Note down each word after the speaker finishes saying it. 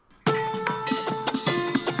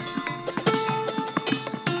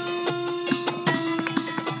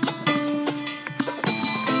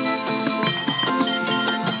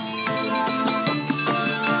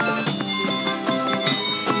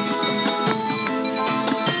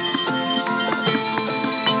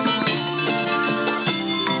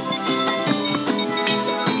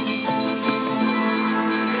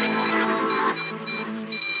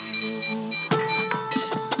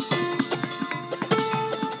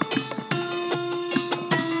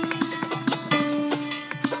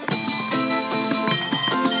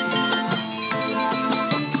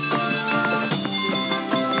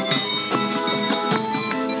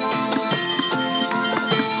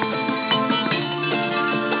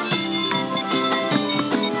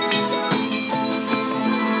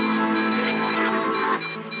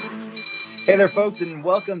Hey there, folks, and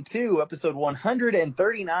welcome to episode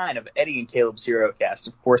 139 of Eddie and Caleb's HeroCast.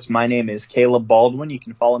 Of course, my name is Caleb Baldwin. You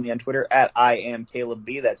can follow me on Twitter at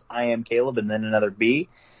IamCalebB. That's I am Caleb and then another B.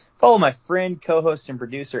 Follow my friend, co-host, and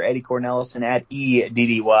producer Eddie Cornelison at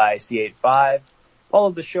EDDYC85.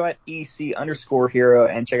 Follow the show at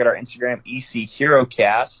EC_Hero and check out our Instagram,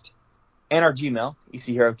 ECHeroCast, and our Gmail,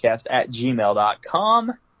 ECHeroCast at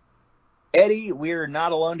gmail.com. Eddie, we're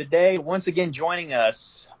not alone today. Once again, joining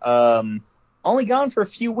us, only gone for a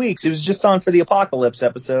few weeks. He was just on for the Apocalypse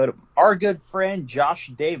episode. Our good friend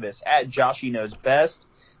Josh Davis at Joshy Knows Best.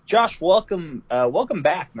 Josh, welcome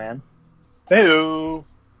back, man. Heyo.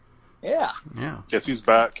 Yeah. Guess who's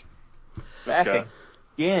back? Back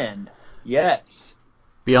again. Yes.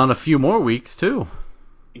 Be on a few more weeks too.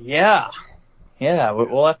 Yeah.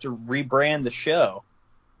 We'll have to rebrand the show.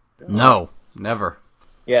 No, never.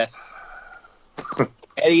 Yes.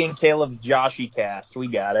 Eddie and Caleb's Joshy Cast. We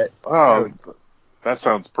got it. Oh, that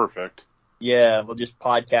sounds perfect. Yeah, we'll just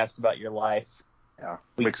podcast about your life. Yeah.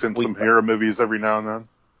 Mix in some hero movies every now and then.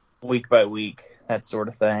 Week by week, that sort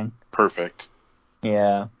of thing. Perfect.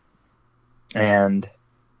 Yeah. And,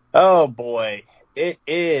 oh boy, it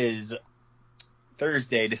is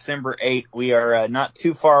Thursday, December 8th. We are not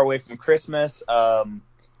too far away from Christmas.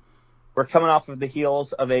 We're coming off of the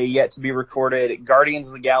heels of a yet-to-be-recorded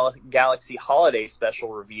Guardians of the Galaxy Holiday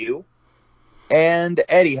Special review. And,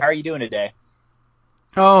 Eddie, how are you doing today?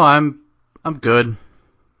 Oh, I'm good.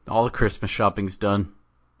 All the Christmas shopping's done.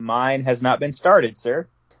 Mine has not been started, sir.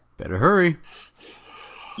 Better hurry.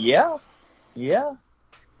 Yeah. Well,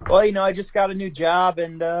 I just got a new job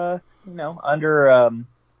and, under a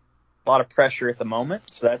lot of pressure at the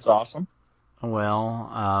moment, so that's awesome. Well,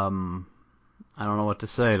 I don't know what to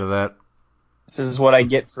say to that. This is what I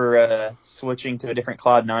get for switching to a different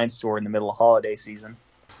Cloud9 store in the middle of holiday season.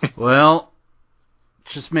 Well,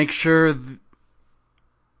 just make sure, the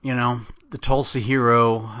Tulsa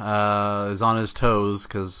Hero is on his toes,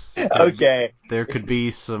 because there could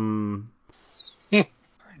be some, a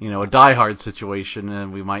diehard situation,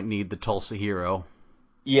 and we might need the Tulsa Hero.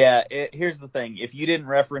 Yeah, here's the thing. If you didn't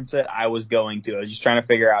reference it, I was going to. I was just trying to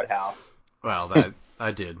figure out how. Well, that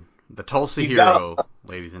I did. The Tulsa Hero,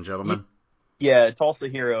 ladies and gentlemen. Yeah, Tulsa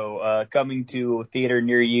Hero, coming to a theater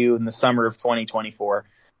near you in the summer of 2024.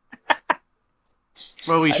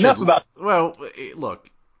 Well, Well, look,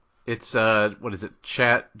 it's what is it?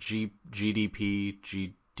 Chat GDP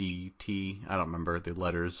GDT. I don't remember the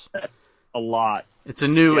letters. A lot. It's a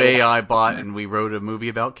new AI bot, and we wrote a movie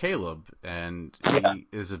about Caleb, and he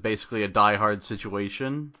is basically a diehard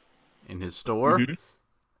situation in his store. Mm-hmm.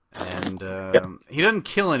 And he doesn't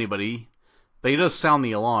kill anybody, but he does sound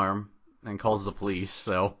the alarm and calls the police.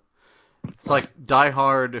 So it's like Die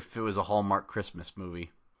Hard if it was a Hallmark Christmas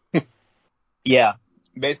movie. Yeah,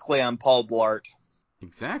 basically I'm Paul Blart.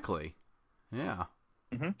 Exactly. Yeah.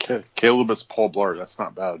 Mm-hmm. Caleb is Paul Blart. That's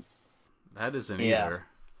not bad. That isn't either.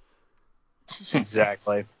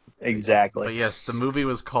 Exactly. But yes, the movie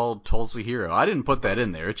was called Tulsa Hero. I didn't put that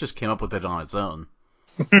in there. It just came up with it on its own.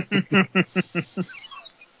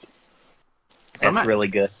 That's really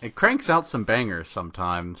good. It cranks out some bangers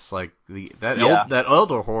sometimes. Like that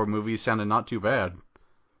Elder horror movie sounded not too bad.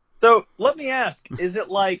 So let me ask: is it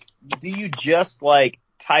like, do you just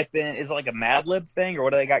type in? Is it like a Mad Lib thing, or what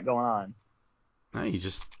do they got going on? No, you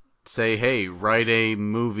just say, "Hey, write a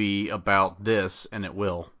movie about this," and it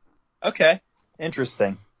will. Okay,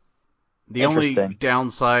 interesting. The only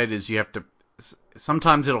downside is you have to.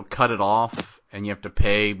 Sometimes it'll cut it off, and you have to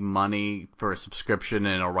pay money for a subscription,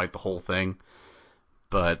 and it'll write the whole thing.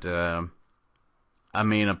 But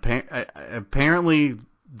apparently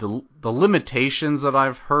the limitations that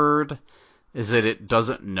I've heard is that it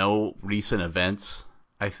doesn't know recent events.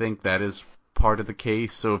 I think that is part of the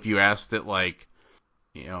case. So if you asked it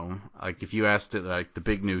if you asked it the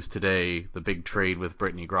big news today, the big trade with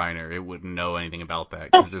Brittany Griner, it wouldn't know anything about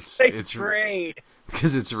that because it's trade.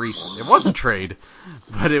 Because it's recent. It was a trade,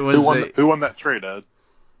 but it was. Who won that trade, Ed?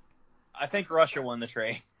 I think Russia won the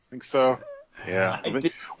trade. Think so? Yeah.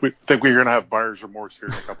 We think we're gonna have buyer's remorse here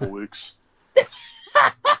in a couple weeks.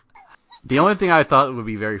 The only thing I thought would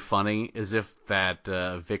be very funny is if that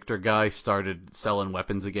Victor guy started selling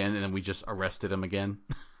weapons again, and then we just arrested him again.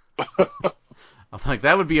 I'm like,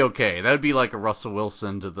 that would be okay. That would be like a Russell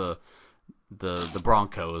Wilson to the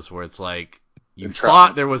Broncos, where it's like you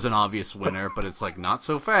thought there was an obvious winner, but it's like not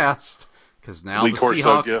so fast because now the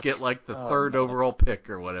Seahawks get like the third overall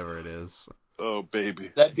pick or whatever it is. Oh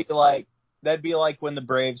baby, that'd be like when the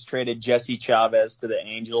Braves traded Jesse Chavez to the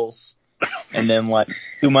Angels, and then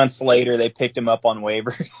 2 months later they picked him up on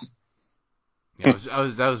waivers. Yeah, that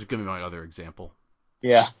was going to be my other example.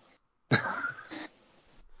 Yeah.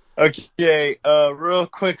 Okay, real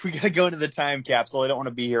quick, we gotta go into the time capsule. I don't want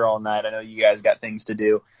to be here all night. I know you guys got things to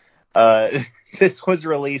do. This was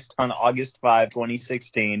released on August 5,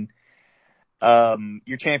 2016.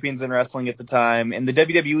 Your champions in wrestling at the time. In the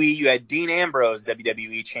WWE, you had Dean Ambrose,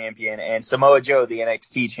 WWE champion, and Samoa Joe, the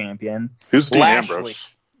NXT champion. Who's Dean Lashley. Ambrose?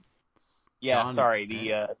 Yeah, John, sorry,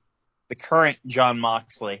 the current John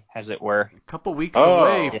Moxley, as it were. A couple weeks Oh.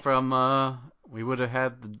 away from we would have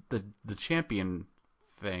had the champion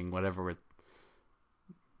thing, whatever.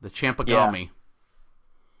 The Champagami.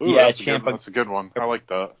 Ooh, Yeah, that's a good one. I like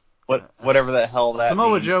that. Whatever the hell that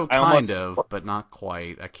Samoa means. Joe, kind of, but not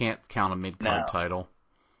quite. I can't count a mid-card title.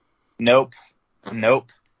 Nope.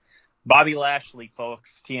 Bobby Lashley,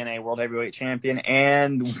 folks, TNA World Heavyweight Champion,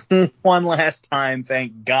 and one last time,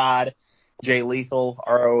 thank God, Jay Lethal,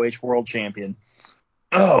 ROH World Champion.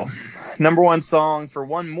 Oh, number one song for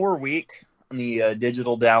one more week on the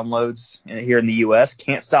digital downloads here in the U.S.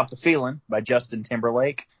 Can't Stop the Feeling by Justin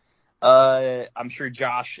Timberlake. I'm sure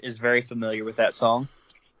Josh is very familiar with that song.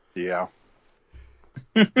 Yeah.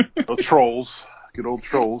 The Trolls. Good old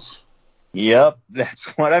Trolls. Yep, that's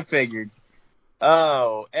what I figured.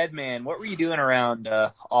 Oh, Edman, what were you doing around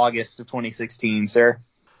August of 2016, sir?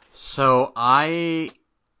 So I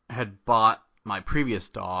had bought my previous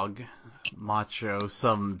dog, Macho,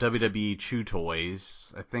 some WWE Chew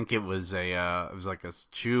toys. I think it was like a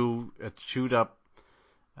chewed up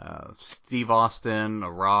Steve Austin,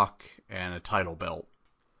 a Rock, and a title belt.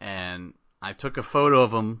 And I took a photo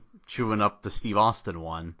of him chewing up the Steve Austin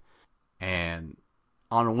one, and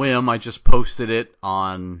on a whim, I just posted it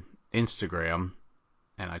on Instagram,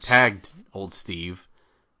 and I tagged old Steve.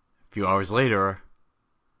 A few hours later,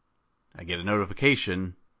 I get a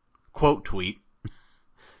notification, quote tweet,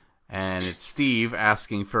 and it's Steve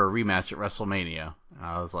asking for a rematch at WrestleMania. And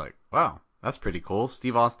I was like, wow, that's pretty cool.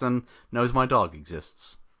 Steve Austin knows my dog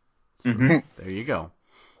exists. So there you go.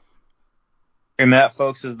 And that,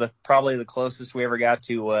 folks, is probably the closest we ever got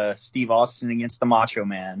to Steve Austin against the Macho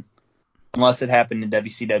Man. Unless it happened in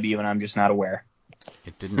WCW and I'm just not aware.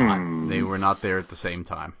 It did not. They were not there at the same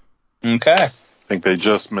time. Okay. I think they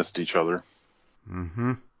just missed each other.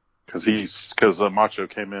 Mm-hmm. Because Macho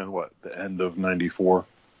came in, the end of 94,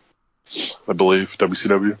 I believe,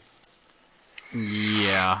 WCW.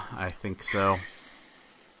 Yeah, I think so.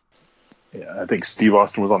 Yeah, I think Steve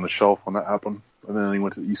Austin was on the shelf when that happened, and then he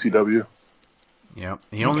went to ECW. Yep.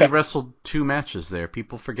 He only wrestled 2 matches there.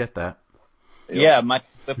 People forget that. Yep. Yeah, Mike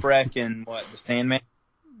Whipwreck and the Sandman?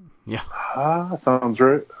 Yeah. That sounds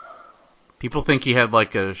right. People think he had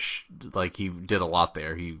he did a lot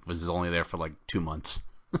there. He was only there for 2 months.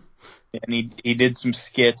 And he did some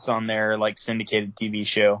skits on their syndicated TV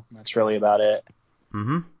show. That's really about it.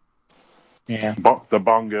 Mm-hmm. Yeah. The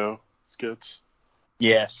bongo skits.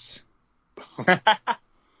 Yes.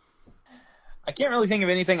 I can't really think of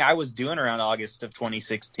anything I was doing around August of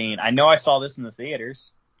 2016. I know I saw this in the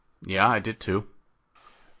theaters. Yeah, I did too.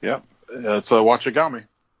 Yep. It's Wachigami.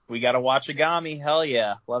 We got to watch Agami. Hell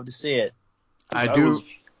yeah. Love to see it. I do. I was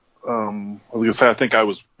going to say, I think I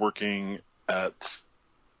was working at...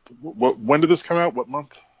 when did this come out? What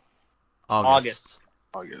month? August.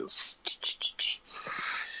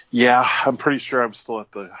 Yeah, I'm pretty sure I'm still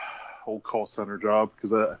at the old call center job,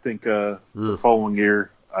 because I think the following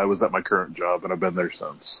year I was at my current job, and I've been there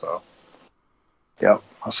since. So, yeah,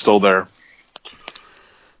 I'm still there.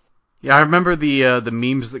 Yeah, I remember the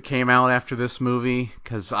memes that came out after this movie,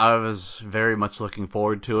 because I was very much looking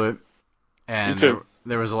forward to it. And Me too.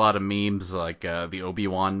 There was a lot of memes, like the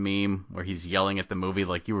Obi-Wan meme, where he's yelling at the movie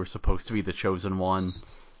like you were supposed to be the chosen one.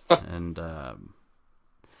 And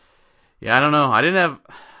yeah, I don't know.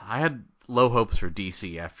 I had low hopes for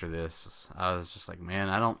DC after this. I was just like, man,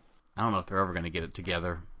 I don't know if they're ever going to get it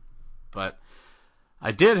together. But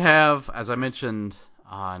I did have, as I mentioned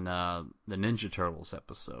on the Ninja Turtles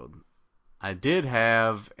episode, I did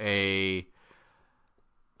have a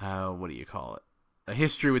what do you call it? A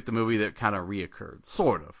history with the movie that kind of reoccurred,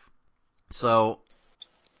 sort of. So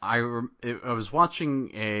I was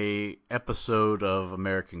watching a episode of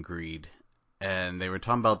American Greed, and they were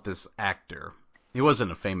talking about this actor. He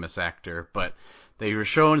wasn't a famous actor, but they were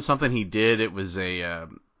showing something he did. It was a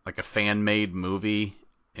fan-made movie,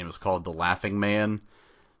 and it was called The Laughing Man.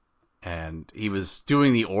 And he was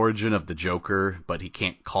doing the origin of the Joker, but he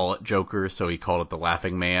can't call it Joker, so he called it The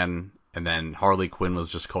Laughing Man. And then Harley Quinn was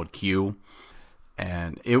just called Q.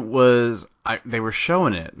 And it was, they were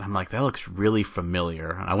showing it, and I'm like, that looks really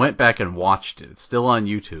familiar. And I went back and watched it. It's still on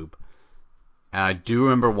YouTube. And I do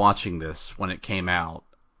remember watching this when it came out.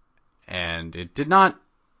 And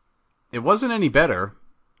it wasn't any better.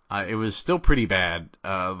 It was still pretty bad.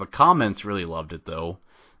 The comments really loved it, though.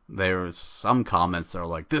 There was some comments that are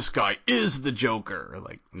like, "This guy is the Joker."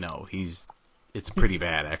 Like, no, it's pretty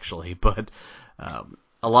bad, actually. But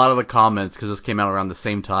a lot of the comments, because this came out around the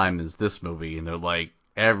same time as this movie, and they're like,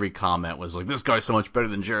 every comment was like, "This guy's so much better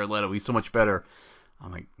than Jared Leto. He's so much better."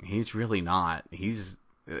 I'm like, he's really not. He's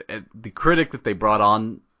the critic that they brought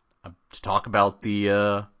on to talk about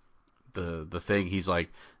the thing. He's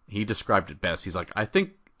like, he described it best. He's like, I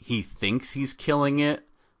think he thinks he's killing it,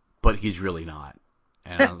 but he's really not.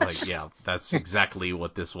 And I was like, yeah, that's exactly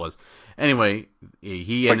what this was. Anyway,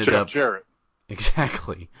 he It's ended like up Jarrett.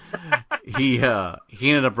 exactly. He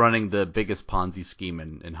ended up running the biggest Ponzi scheme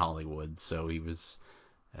in Hollywood, so he was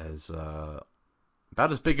as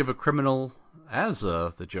about as big of a criminal as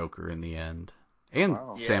the Joker in the end, and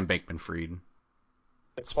Wow. Sam Bankman-Fried.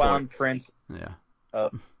 The Clown Prince Yeah.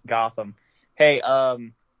 of Gotham. Hey,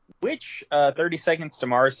 which 30 Seconds to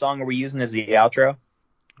Mars song are we using as the outro?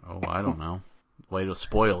 Oh, I don't know. Way to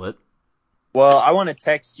spoil it. Well, I want to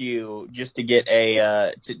text you just to get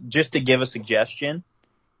just to give a suggestion,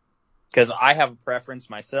 because I have a preference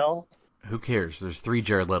myself. Who cares? There's 3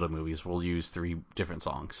 Jared Leto movies. We'll use 3 different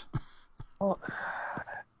songs. Well,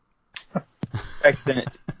 texting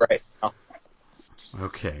it right now.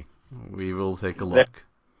 Okay. We will take a look.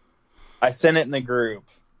 I sent it in the group.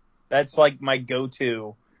 That's like my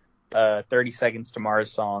go-to 30 Seconds to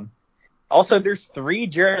Mars song. Also, there's 3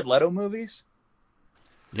 Jared Leto movies.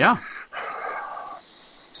 Yeah.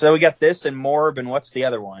 So we got this and Morb, and what's the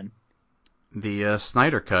other one? The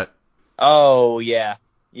Snyder Cut. Oh, yeah.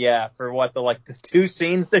 Yeah, for what, the 2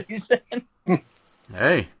 scenes that he's in?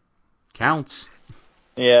 Hey, counts.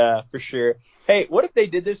 Yeah, for sure. Hey, what if they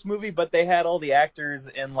did this movie, but they had all the actors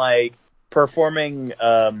in, performing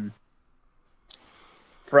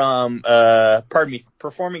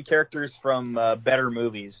performing characters from better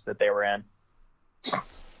movies that they were in?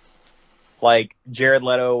 Like, Jared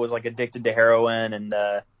Leto was, addicted to heroin, and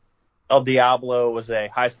El Diablo was a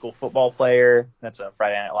high school football player. That's a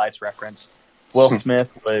Friday Night Lights reference. Will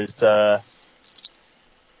Smith was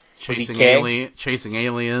chasing K? chasing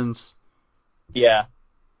aliens. Yeah,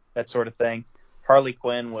 that sort of thing. Harley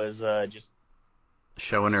Quinn was just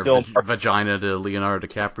showing her still vagina to Leonardo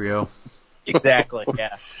DiCaprio. Exactly.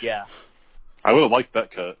 Yeah. I would have liked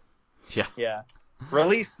that cut. Yeah.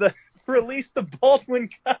 Release the Baldwin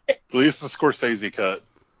cut. At least the Scorsese cut.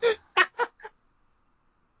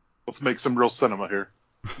 Let's make some real cinema here.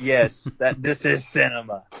 Yes, this is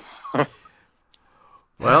cinema.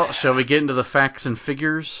 Well, shall we get into the facts and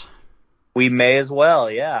figures? We may as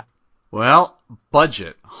well, yeah. Well,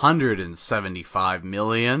 budget $175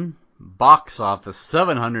 million, box office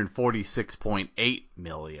 $746.8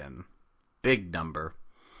 million. Big number.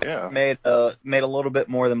 Yeah. Made a little bit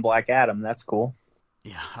more than Black Adam. That's cool.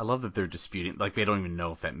 Yeah, I love that they're disputing. Like, they don't even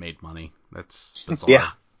know if that made money. That's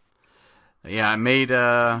bizarre. Yeah, it made,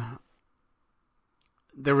 there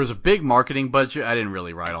was a big marketing budget. I didn't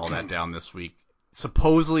really write all that down this week.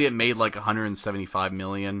 Supposedly it made $175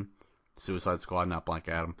 million. Suicide Squad, not Black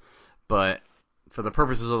Adam. But for the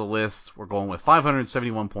purposes of the list, we're going with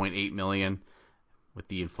 $571.8 million with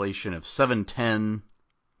the inflation of $710.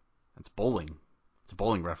 That's bowling. It's a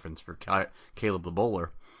bowling reference for Caleb the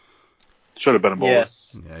Bowler. Should have been a bowler.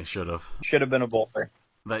 Yes. Yeah, he should have. Should have been a bowler.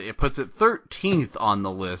 But it puts it 13th on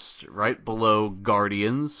the list, right below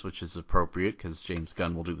Guardians, which is appropriate because James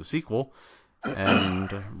Gunn will do the sequel,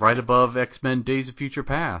 and right above X-Men Days of Future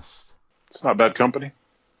Past. It's not bad company.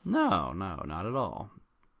 No, not at all.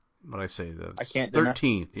 What I say, I can't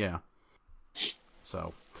 13th, yeah.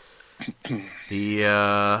 So,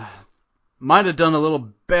 the might have done a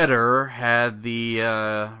little better had the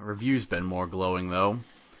reviews been more glowing, though.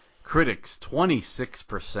 Critics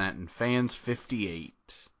 26% and fans 58%.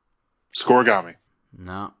 Scorigami.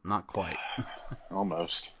 No, not quite.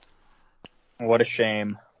 Almost. What a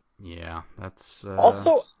shame. Yeah, that's...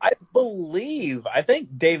 Also, I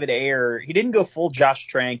think David Ayer, he didn't go full Josh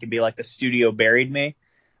Trank and be like, the studio buried me.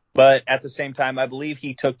 But at the same time, I believe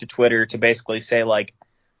he took to Twitter to basically say,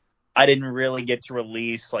 I didn't really get to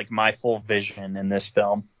release, my full vision in this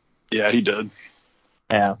film. Yeah, he did.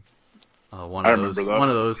 Yeah. One of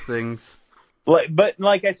those things. But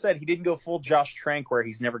like I said, he didn't go full Josh Trank where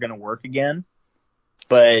he's never going to work again.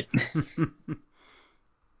 But...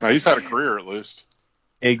 Now, he's had a career, at least.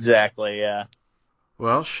 Exactly, yeah.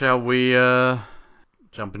 Well, shall we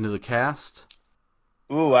jump into the cast?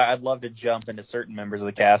 Ooh, I'd love to jump into certain members of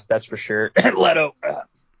the cast, that's for sure. Leto.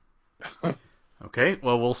 Okay,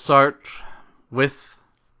 well, we'll start with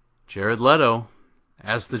Jared Leto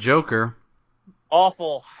as the Joker.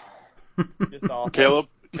 Awful. Just awful. Caleb,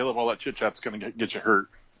 all that chit-chat's going to get you hurt.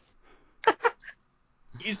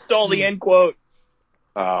 You stole the end quote.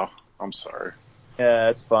 Oh, I'm sorry. Yeah,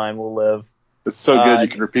 it's fine. We'll live. It's so good you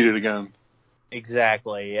can repeat it again.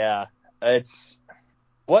 Exactly, yeah.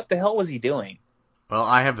 What the hell was he doing? Well,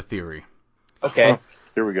 I have a theory. Okay.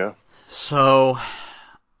 Here we go. So,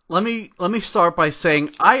 let me start by saying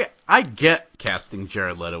I get casting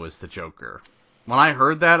Jared Leto as the Joker. When I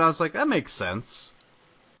heard that, I was like, that makes sense.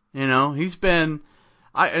 You know, he's been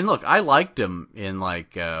and look, I liked him in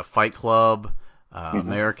like Fight Club,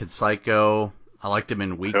 American Psycho. I liked him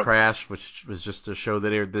in We Crash, which was just a show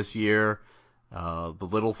that aired this year. The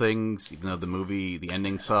Little Things, even though the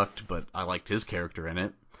ending sucked, but I liked his character in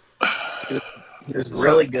it. He was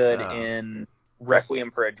really good in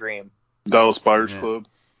Requiem for a Dream. Dallas Buyers Club.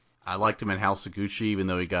 I liked him in House of Gucci, even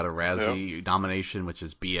though he got a Razzie nomination, which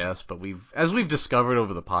is BS. But as we've discovered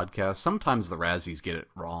over the podcast, sometimes the Razzies get it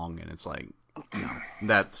wrong, and it's like, no,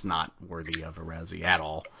 that's not worthy of a Razzie at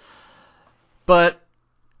all. But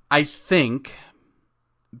I think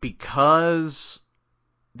because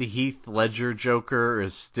the Heath Ledger Joker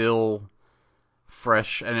is still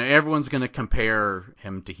fresh, and everyone's going to compare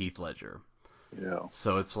him to Heath Ledger. Yeah.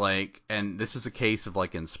 So it's like, and this is a case of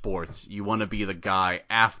like in sports, you want to be the guy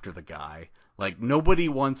after the guy. Like nobody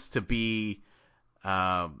wants to be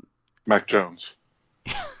Mac Jones.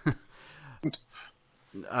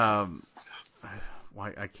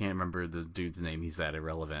 Why I can't remember the dude's name. He's that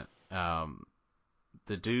irrelevant.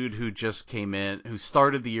 The dude who just came in, who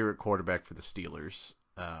started the year at quarterback for the Steelers.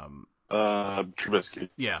 Trubisky.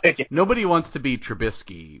 Yeah. Nobody wants to be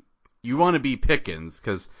Trubisky. You want to be Pickens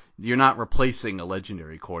because you're not replacing a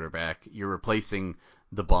legendary quarterback. You're replacing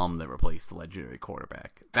the bum that replaced the legendary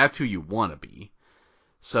quarterback. That's who you want to be.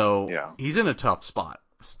 So he's in a tough spot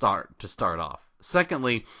to start off.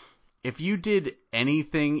 Secondly, if you did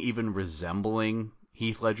anything even resembling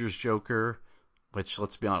Heath Ledger's Joker, which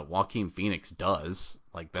let's be honest, Joaquin Phoenix does,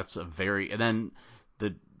 like that's a very, and then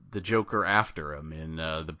the Joker after him in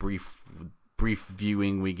the brief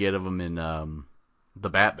viewing we get of him in the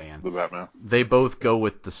Batman. They both go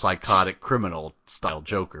with the psychotic criminal style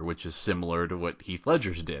Joker, which is similar to what Heath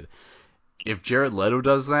Ledger's did. If Jared Leto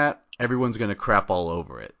does that, everyone's going to crap all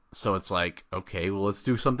over it. So it's like, okay, well, let's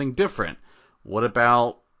do something different. What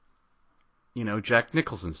about, Jack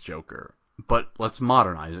Nicholson's Joker? But let's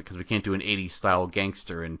modernize it because we can't do an 80s style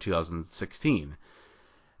gangster in 2016.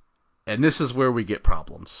 And this is where we get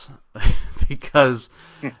problems. Because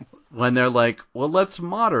when they're like, well, let's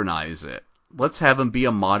modernize it. Let's have him be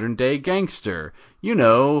a modern day gangster.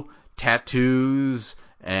 Tattoos,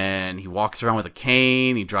 and he walks around with a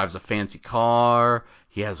cane, he drives a fancy car,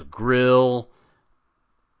 he has a grill.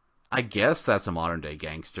 I guess that's a modern day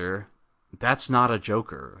gangster. That's not a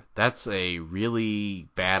Joker. That's a really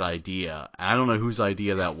bad idea. I don't know whose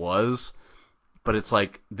idea that was, but it's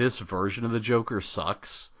like this version of the Joker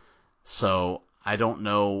sucks. So I don't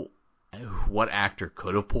know what actor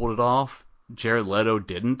could have pulled it off. Jared Leto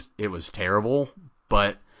didn't. It was terrible,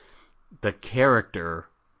 but the character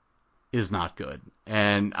is not good.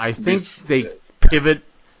 And I think they pivot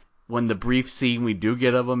when the brief scene we do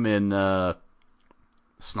get of him in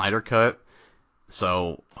Snyder Cut.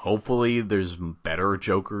 So hopefully there's better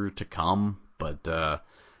Joker to come, but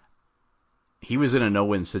he was in a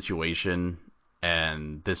no-win situation,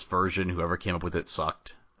 and this version, whoever came up with it,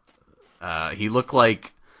 sucked. He looked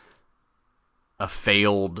like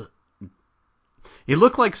he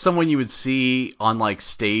looked like someone you would see on like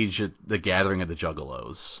stage at the Gathering of the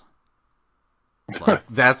Juggalos. Like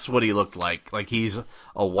that's what he looked like. Like he's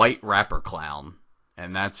a white rapper clown,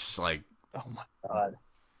 and that's like, oh my god,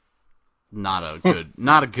 not good.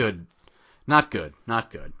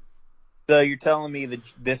 So you're telling me that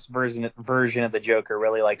this version of the Joker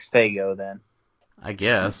really likes Fago, then? I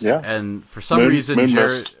guess. Yeah. And for some reason,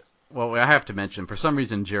 Jared. Well, I have to mention, for some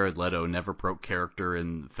reason, Jared Leto never broke character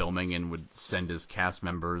in filming and would send his cast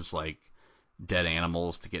members like dead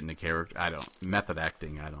animals to get into character. Method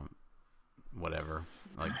acting. Whatever.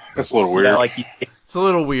 Like that's a little weird. It's a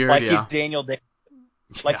little weird. Like yeah. He's Daniel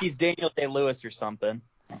he's Daniel Day-Lewis or something.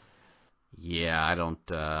 Yeah, I don't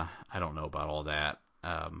know about all that.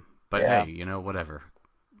 But hey,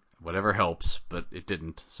 whatever helps. But it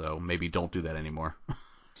didn't, so maybe don't do that anymore.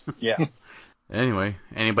 Yeah. Anyway,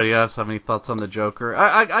 anybody else have any thoughts on the Joker?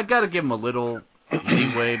 I gotta give him a little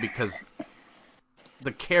leeway because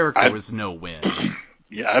the character was no win.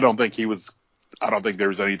 Yeah, I don't think there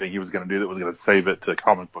was anything he was going to do that was going to save it to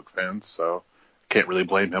comic book fans, so can't really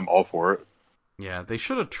blame him all for it. Yeah, they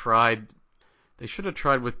should have tried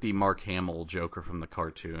with the Mark Hamill Joker from the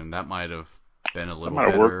cartoon. That might have been a little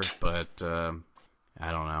better, worked. But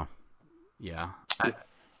I don't know. Yeah.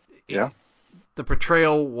 Yeah. the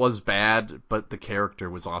portrayal was bad, but the character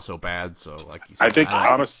was also bad. So, like you said, I think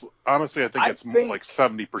honestly, I think it's more like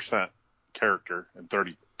 70% character and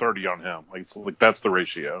 30 on him. Like it's like that's the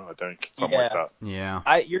ratio. I think something like that. Yeah.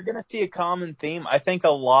 You're gonna see a common theme. I think a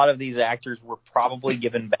lot of these actors were probably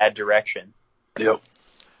given bad direction. Yep.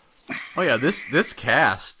 Oh yeah, this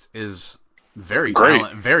cast is very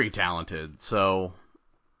Great. very talented. So,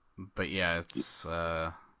 but yeah, it's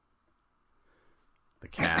the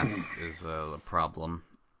cast is a problem.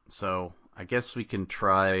 So I guess we can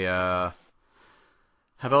try. How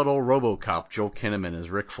about old RoboCop, Joel Kinnaman as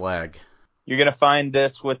Rick Flag? You're gonna find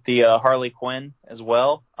this with the Harley Quinn as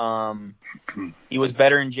well. He was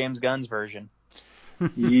better in James Gunn's version.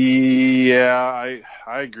 Yeah,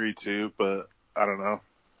 I agree too, but I don't know.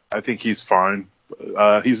 I think he's fine.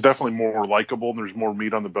 He's definitely more likable, and there's more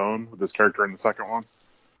meat on the bone with this character in the second one.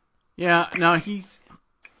 Yeah, no, he's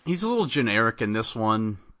a little generic in this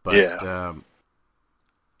one, but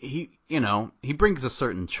he brings a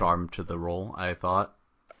certain charm to the role, I thought.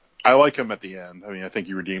 I like him at the end. I mean, I think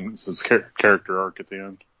he redeems his character arc at the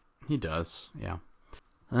end. He does, yeah.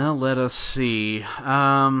 Well, let us see.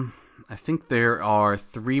 I think there are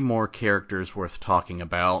 3 more characters worth talking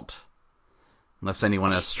about. Unless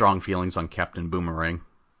anyone has strong feelings on Captain Boomerang.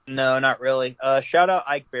 No, not really. Shout out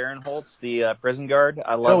Ike Barinholtz, the prison guard.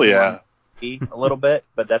 I love Hell him yeah. on TV a little bit,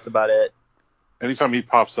 but that's about it. Anytime he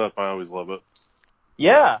pops up, I always love it.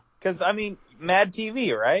 Yeah, because, I mean, Mad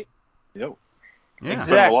TV, right? Yep. Yeah. He's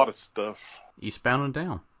done a lot of stuff. Eastbound and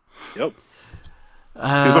Down. Yep.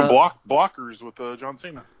 He's in Blockers with John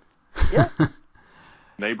Cena. Yeah.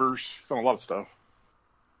 Neighbors. He's done a lot of stuff.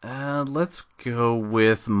 Let's go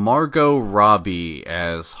with Margot Robbie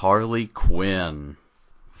as Harley Quinn.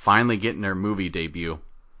 Finally getting her movie debut.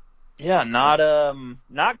 Yeah,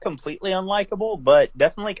 not completely unlikable, but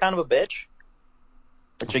definitely kind of a bitch.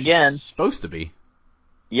 Which again, She's supposed to be.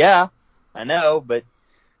 Yeah, I know, but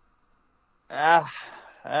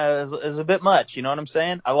is a bit much. You know what I'm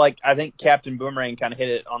saying? I think Captain Boomerang kind of hit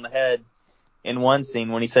it on the head in one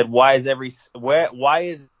scene when he said, "Why is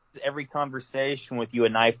every conversation with you a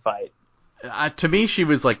knife fight?" To me, she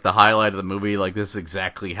was like the highlight of the movie. Like, this is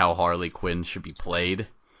exactly how Harley Quinn should be played.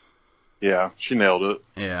 Yeah, she nailed it.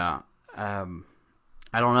 Yeah. I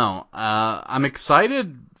don't know. I'm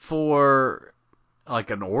excited for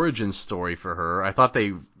like an origin story for her. I thought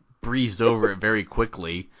they breezed over it very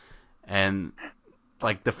quickly, and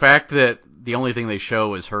like the fact that the only thing they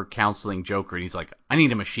show is her counseling Joker, and he's like, "I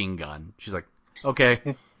need a machine gun." She's like,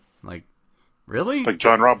 "Okay." Like, really? It's like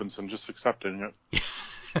John Robinson just accepting it.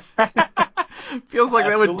 Feels like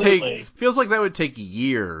Absolutely. that would take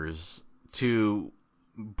years to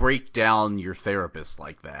break down your therapist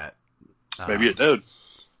like that. Maybe it did.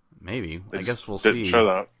 Maybe. They I guess we'll didn't see. show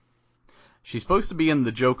that. She's supposed to be in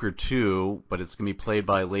The Joker 2, but it's going to be played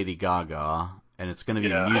by Lady Gaga, and it's going to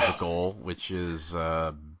be a musical, which is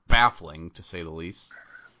baffling, to say the least.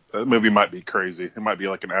 That movie might be crazy. It might be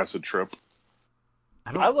like an acid trip.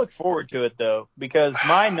 I look forward to it, though, because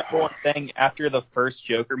my number one thing after the first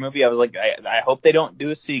Joker movie, I was like, I hope they don't do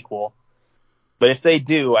a sequel. But if they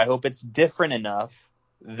do, I hope it's different enough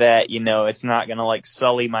that, it's not going to, like,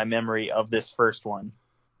 sully my memory of this first one.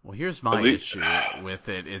 Well, here's my issue with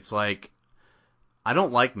it. It's like, I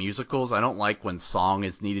don't like musicals. I don't like when song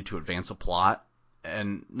is needed to advance a plot.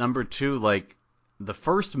 And number 2, like, the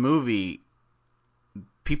first movie,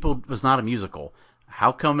 People was not a musical.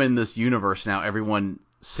 How come in this universe now everyone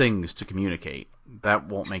sings to communicate? That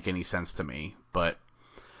won't make any sense to me. But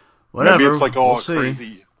whatever. Maybe it's like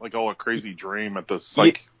we'll a crazy dream at the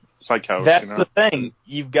psych house. That's the thing.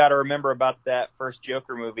 You've got to remember about that first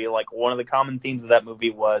Joker movie. Like, one of the common themes of that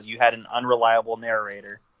movie was you had an unreliable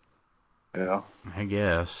narrator. Yeah. I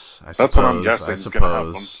guess. That's what I'm guessing is going to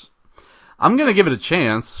happen. I'm going to give it a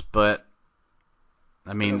chance, but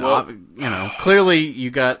I mean, clearly you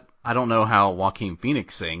got. I don't know how Joaquin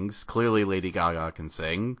Phoenix sings. Clearly Lady Gaga can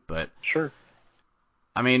sing, but sure.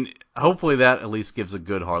 I mean, hopefully that at least gives a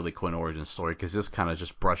good Harley Quinn origin story, because this kind of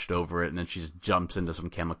just brushed over it, and then she just jumps into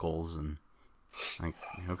some chemicals, and like,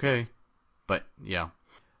 okay. But yeah.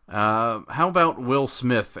 How about Will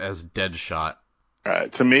Smith as Deadshot?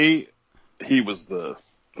 To me, he was the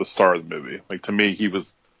star of the movie. Like, to me, he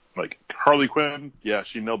was like Harley Quinn. Yeah,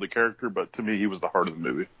 she nailed the character, but to me, he was the heart of the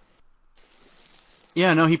movie.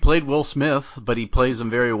 Yeah, no, he played Will Smith, but he plays him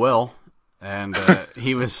very well, and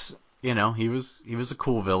he was, he was a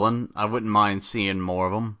cool villain. I wouldn't mind seeing more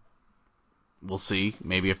of him. We'll see.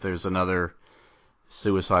 Maybe if there's another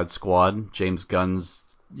Suicide Squad. James Gunn's,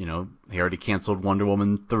 he already canceled Wonder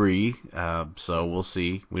Woman 3, so we'll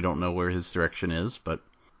see. We don't know where his direction is, but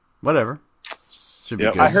whatever. Should be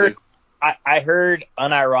good. I heard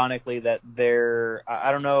unironically that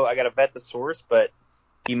I don't know, I got to vet the source, but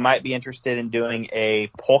he might be interested in doing a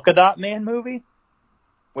Polka Dot Man movie,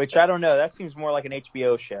 which I don't know. That seems more like an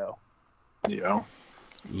HBO show. Yeah.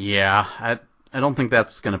 Yeah, I don't think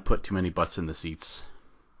that's going to put too many butts in the seats.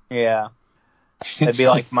 Yeah. That'd be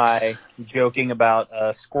like my joking about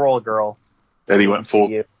Squirrel Girl. Eddie went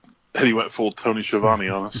full Tony Schiavone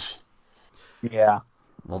on us. Yeah.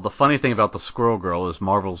 Well, the funny thing about the Squirrel Girl is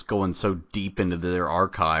Marvel's going so deep into their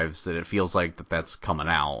archives that it feels like that's coming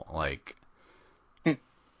out. Like,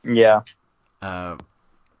 yeah. The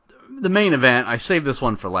main event, I saved this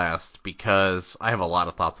one for last because I have a lot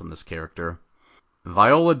of thoughts on this character.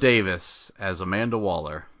 Viola Davis as Amanda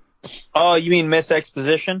Waller. Oh, you mean Miss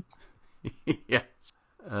Exposition? Yes.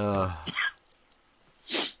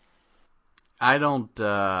 I don't.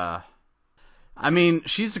 I mean,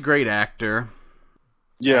 she's a great actor.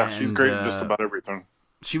 Yeah, she's great in just about everything.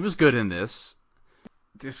 She was good in this.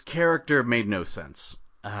 This character made no sense.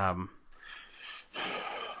 And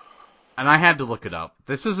I had to look it up.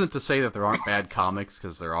 This isn't to say that there aren't bad comics,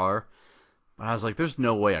 because there are. But I was like, there's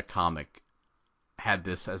no way a comic had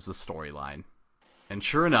this as the storyline. And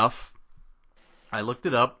sure enough, I looked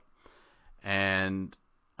it up, and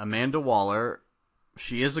Amanda Waller,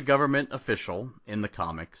 she is a government official in the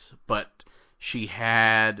comics, but she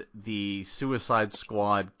had the Suicide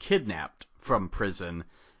Squad kidnapped from prison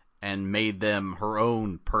and made them her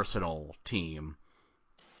own personal team,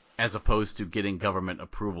 as opposed to getting government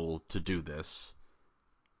approval to do this.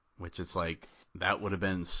 Which is like, that would have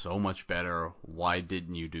been so much better. Why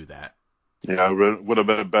didn't you do that? Yeah, it would have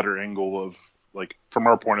been a better angle of, like, from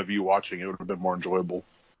our point of view watching, it would have been more enjoyable.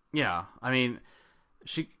 Yeah, I mean,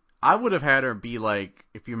 I would have had her be like,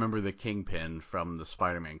 if you remember the Kingpin from the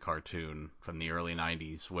Spider-Man cartoon from the early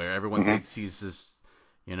 90s, where everyone thinks he's this,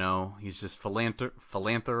 he's just philanthropist,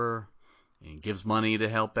 and he gives money to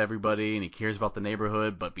help everybody, and he cares about the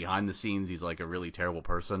neighborhood, but behind the scenes, he's like a really terrible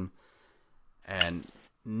person. And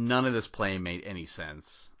none of this play made any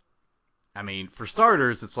sense. I mean, for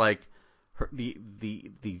starters, it's like the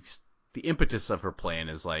impetus of her plan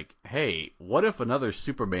is like, hey, what if another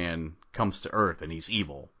Superman comes to Earth and he's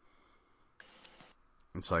evil?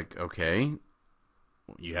 It's like, okay,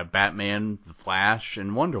 you have Batman, the Flash,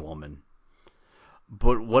 and Wonder Woman.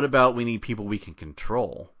 But what about we need people we can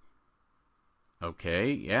control?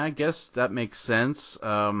 Okay, yeah, I guess that makes sense.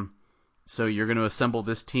 So you're going to assemble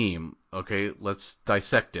this team. Okay, let's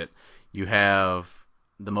dissect it. You have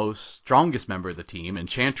the most strongest member of the team,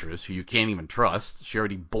 Enchantress, who you can't even trust. She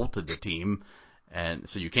already bolted the team, and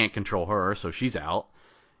so you can't control her, so she's out.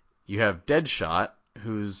 You have Deadshot,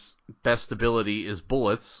 whose best ability is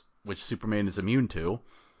bullets, which Superman is immune to.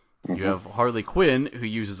 You have Harley Quinn, who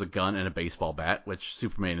uses a gun and a baseball bat, which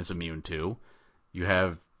Superman is immune to. You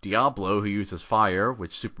have Diablo, who uses fire,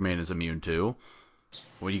 which Superman is immune to.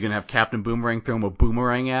 What, are you going to have Captain Boomerang throw him a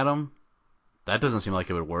boomerang at him? That doesn't seem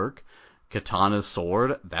like it would work. Katana's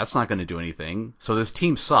sword, that's not going to do anything. So this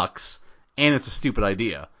team sucks, and it's a stupid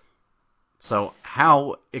idea. So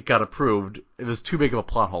how it got approved, it was too big of a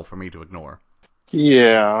plot hole for me to ignore.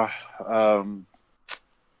 Yeah,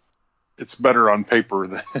 it's better on paper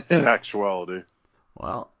than in actuality.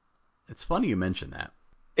 Well, it's funny you mention that.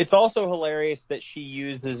 It's also hilarious that she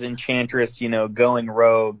uses Enchantress, going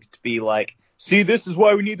rogue to be like, see, this is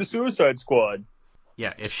why we need the Suicide Squad.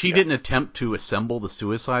 Yeah, if she didn't attempt to assemble the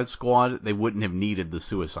Suicide Squad, they wouldn't have needed the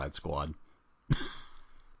Suicide Squad.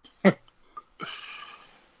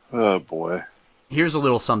 Oh, boy. Here's a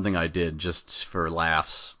little something I did just for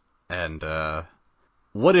laughs. And,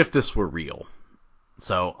 what if this were real?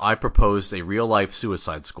 So, I proposed a real-life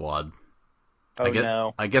Suicide Squad. Oh,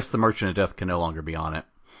 no. I guess the Merchant of Death can no longer be on it.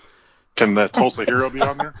 Can the Tulsa Hero be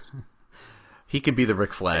on there? He can be the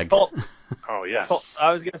Rick Flag. Oh, yes.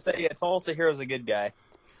 I was going to say, Tulsa Hero's a good guy.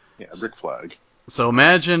 Yeah, Rick Flag. So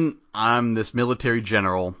imagine I'm this military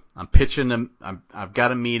general. I'm pitching him. I've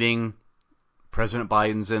got a meeting. President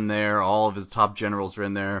Biden's in there. All of his top generals are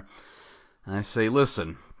in there. And I say,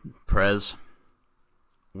 listen, Prez,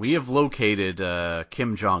 we have located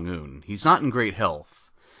Kim Jong-un. He's not in great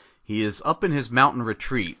health. He is up in his mountain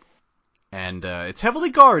retreat. And it's heavily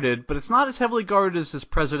guarded, but it's not as heavily guarded as his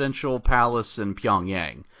presidential palace in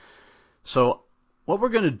Pyongyang. So what we're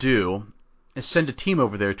going to do is send a team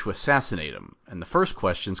over there to assassinate him. And the first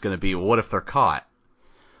question is going to be, well, what if they're caught?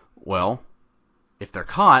 Well, if they're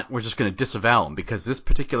caught, we're just going to disavow them, because this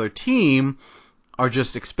particular team are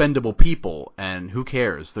just expendable people, and who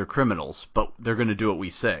cares? They're criminals, but they're going to do what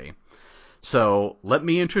we say. So let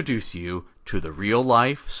me introduce you to the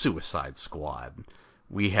real-life Suicide Squad.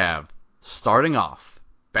 We have, starting off,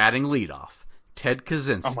 batting leadoff, Ted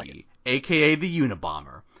Kaczynski a.k.a. the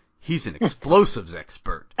Unabomber. He's an explosives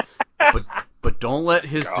expert. But don't let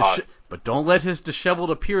his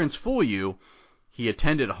disheveled appearance fool you. He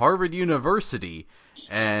attended Harvard University,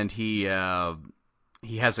 and he has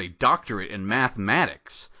a doctorate in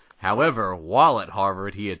mathematics. However, while at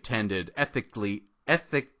Harvard, he attended ethnically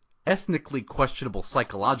questionable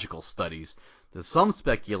psychological studies that some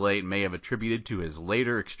speculate may have attributed to his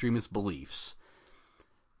later extremist beliefs.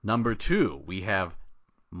 Number 2, we have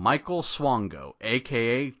Michael Swango,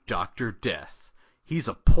 a.k.a. Dr. Death. He's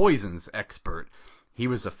a poisons expert. He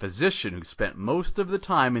was a physician who spent most of the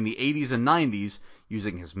time in the 80s and 90s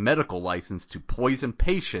using his medical license to poison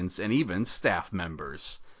patients and even staff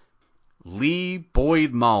members. Lee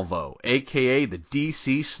Boyd Malvo, a.k.a. the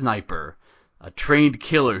DC Sniper. A trained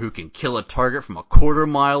killer who can kill a target from a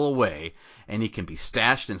quarter-mile away, and he can be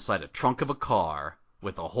stashed inside a trunk of a car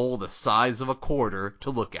with a hole the size of a quarter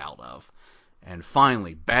to look out of. And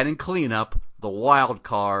finally, batting cleanup, the wild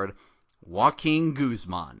card, Joaquin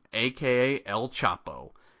Guzman, a.k.a. El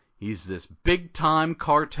Chapo. He's this big-time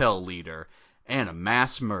cartel leader and a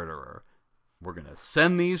mass murderer. We're going to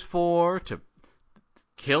send these 4 to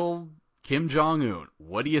kill Kim Jong-un.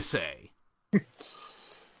 What do you say?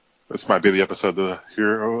 This might be the episode the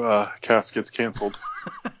hero cast gets canceled.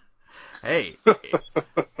 Hey,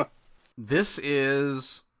 this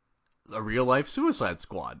is a real-life Suicide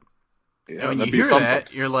Squad. Yeah, and when you hear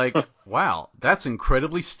that, you're like, wow, that's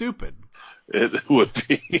incredibly stupid. It would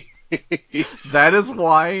be. That is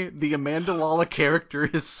why the Amanda Waller character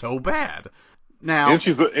is so bad. Now, and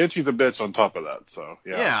she's a bitch on top of that, so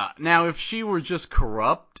yeah. Yeah. Now, if she were just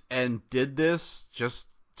corrupt and did this just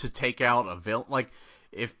to take out a villain, like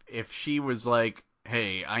if she was like,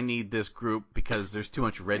 hey, I need this group because there's too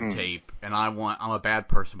much red tape, and I'm a bad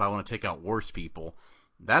person, but I want to take out worse people,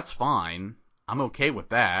 that's fine. I'm okay with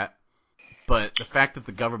that. But the fact that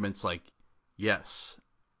the government's like, yes,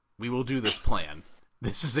 we will do this plan.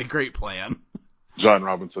 This is a great plan. John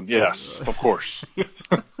Robinson, yes, of course.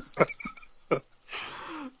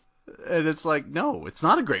 And it's like, no, it's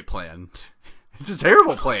not a great plan. It's a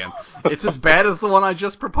terrible plan. It's as bad as the one I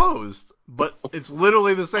just proposed, but it's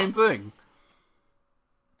literally the same thing.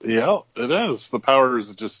 Yeah, it is. The power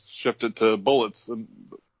is just shifted to bullets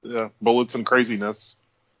and craziness.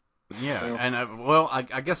 Yeah, and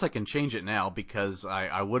I guess I can change it now because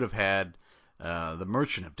I would have had the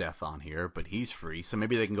Merchant of Death on here, but he's free, so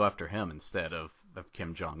maybe they can go after him instead of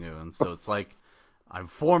Kim Jong-un. So it's like I'm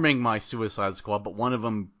forming my Suicide Squad, but one of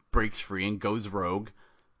them breaks free and goes rogue,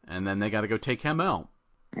 and then they got to go take him out.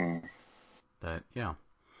 But yeah,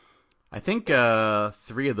 I think 3 of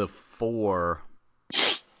the 4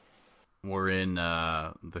 were in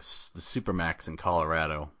the Supermax in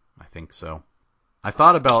Colorado. I think so. I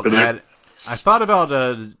thought about that. I thought about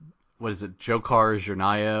what is it, Dzhokhar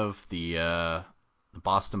Tsarnaev, the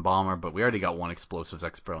Boston bomber, but we already got one explosives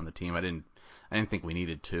expert on the team. I didn't think we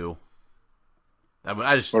needed 2.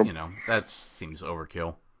 That seems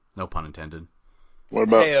overkill. No pun intended. What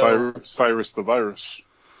about Cyrus the Virus?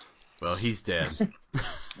 Well, he's dead.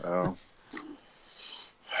 Oh.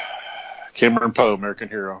 Cameron Poe, American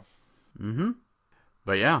hero. Mm-hmm.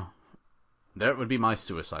 But yeah, that would be my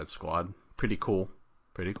Suicide Squad. Pretty cool.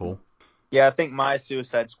 Yeah, I think my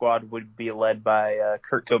Suicide Squad would be led by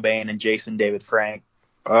Kurt Cobain and Jason David Frank.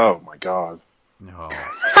 Oh my God. No,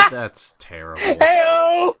 that's terrible.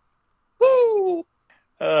 Hey-oh! Woo!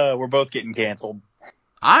 We're both getting canceled.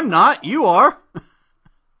 I'm not. You are.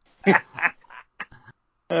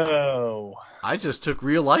 Oh. I just took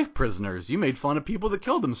real life prisoners. You made fun of people that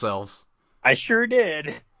killed themselves. I sure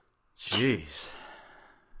did. Jeez.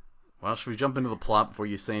 Well, should we jump into the plot before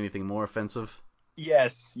you say anything more offensive?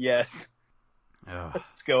 Yes. Ugh.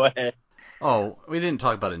 Let's go ahead. Oh, we didn't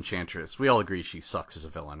talk about Enchantress. We all agree she sucks as a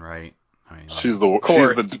villain, right? I mean, she's the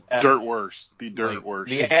dirt worst. The dirt worst.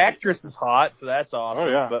 The actress is hot, so that's awesome. Oh,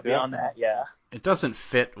 yeah, but beyond that, yeah. It doesn't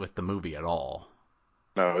fit with the movie at all.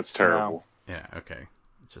 No, it's terrible. No. Yeah, okay.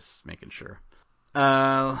 Just making sure.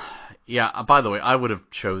 Yeah, by the way, I would have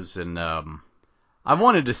chosen... I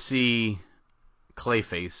wanted to see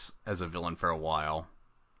Clayface as a villain for a while.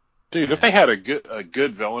 Dude, if they had a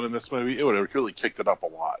good villain in this movie, it would have really kicked it up a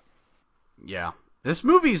lot. Yeah. This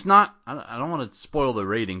movie's not... I don't want to spoil the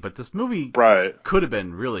rating, but this movie could have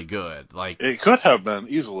been really good. Like, it could have been,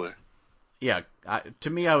 easily. Yeah, to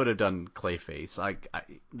me, I would have done Clayface.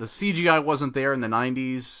 The CGI wasn't there in the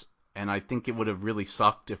 90s, and I think it would have really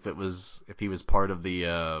sucked if he was part of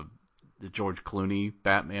the George Clooney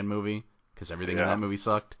Batman movie, because everything in that movie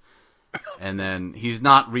sucked. And then he's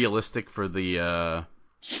not realistic for the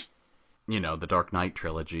the Dark Knight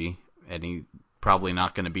trilogy, and he's probably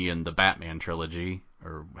not going to be in the Batman trilogy,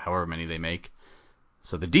 or however many they make.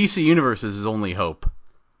 So the DC universe is his only hope.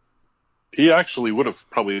 He actually would have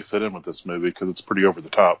probably fit in with this movie because it's pretty over the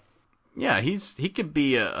top. Yeah, he could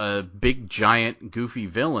be a big, giant, goofy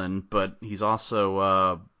villain, but he's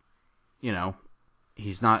also,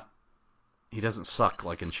 he's not. He doesn't suck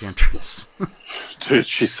like Enchantress. Dude,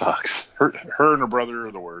 she sucks. Her and her brother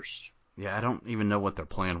are the worst. Yeah, I don't even know what their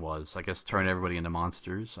plan was. I guess turn everybody into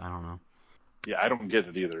monsters. I don't know. Yeah, I don't get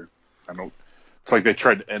it either. I don't. It's like they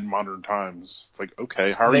tried to end modern times. It's like,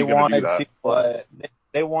 okay, how are you going to do that?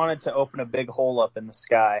 They wanted to open a big hole up in the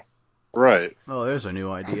sky. Right. Oh, there's a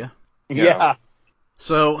new idea. Yeah.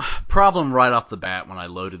 So, problem right off the bat when I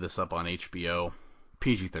loaded this up on HBO,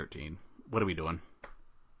 PG-13. What are we doing?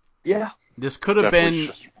 Yeah. This could have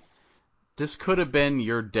been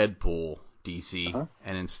your Deadpool, DC,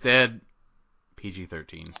 and instead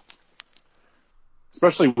PG-13.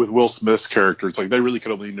 Especially with Will Smith's character, it's like they really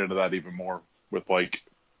could have leaned into that even more with like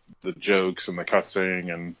the jokes and the cussing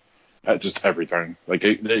and just everything. Like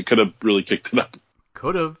they could have really kicked it up.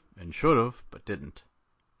 Could have and should have, but didn't.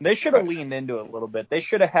 They should have leaned into it a little bit. They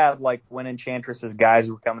should have had, like, when Enchantress's guys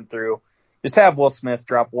were coming through, just have Will Smith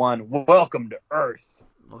drop one, "Welcome to Earth."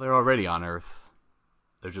 Well, they're already on Earth.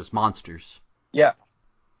 They're just monsters. Yeah.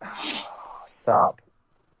 Stop.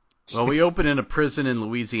 Well, we open in a prison in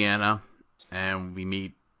Louisiana, and we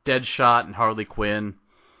meet Deadshot and Harley Quinn.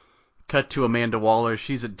 Cut to Amanda Waller.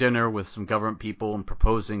 She's at dinner with some government people and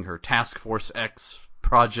proposing her Task Force X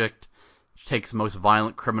project. She takes the most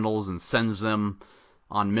violent criminals and sends them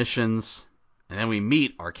on missions. And then we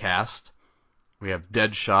meet our cast. We have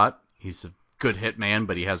Deadshot. He's a good hitman,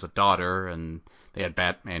 but he has a daughter, and they had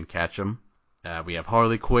Batman catch him. We have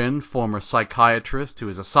Harley Quinn, former psychiatrist who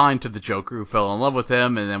is assigned to the Joker, who fell in love with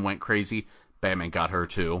him and then went crazy. Batman got her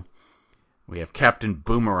too. We have Captain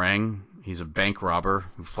Boomerang. He's a bank robber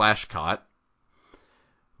who Flash caught.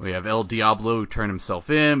 We have El Diablo, who turned himself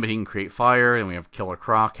in, but he can create fire. And we have Killer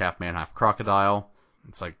Croc, half man, half crocodile.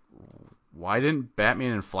 It's like, why didn't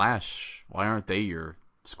Batman and Flash, why aren't they your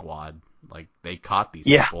squad? Like, they caught these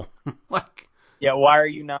people. Yeah, why are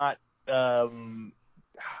you not,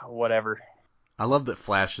 whatever. I love that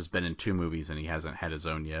Flash has been in 2 movies and he hasn't had his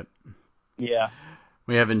own yet. Yeah.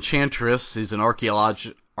 We have Enchantress. He's an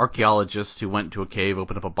archaeologist who went to a cave,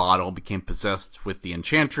 opened up a bottle, became possessed with the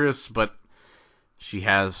Enchantress, but she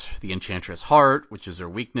has the Enchantress heart, which is her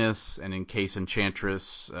weakness, and in case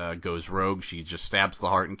Enchantress goes rogue, she just stabs the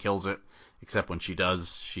heart and kills it, except when she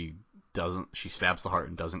does, she stabs the heart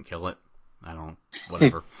and doesn't kill it.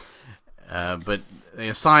 Whatever. But they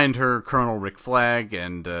assigned her Colonel Rick Flag,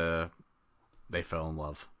 and they fell in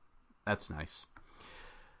love. That's nice.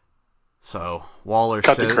 So Waller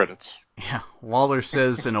Cut says, the credits. Yeah, Waller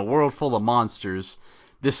says, in a world full of monsters,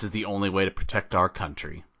 this is the only way to protect our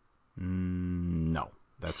country. No,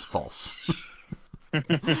 that's false.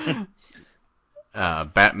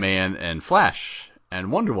 Batman and Flash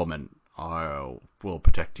and Wonder Woman will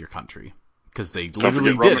protect your country because they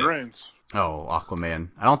literally did it. Reigns. Oh, Aquaman.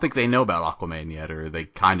 I don't think they know about Aquaman yet, or they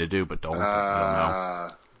kind of do, but don't. I don't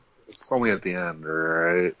know. It's only at the end,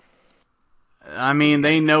 right? I mean,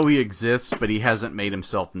 they know he exists, but he hasn't made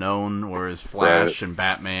himself known, whereas Flash and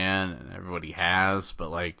Batman and everybody has,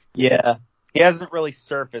 but like... Yeah, he hasn't really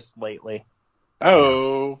surfaced lately.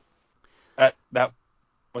 Oh. That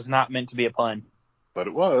was not meant to be a pun. But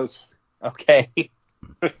it was. Okay.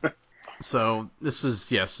 So, this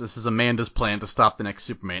is Amanda's plan to stop the next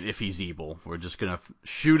Superman if he's evil. We're just going to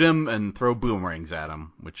shoot him and throw boomerangs at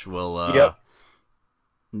him, which will... Yep.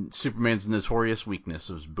 Superman's notorious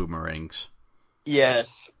weakness is boomerangs.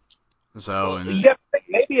 Yes. So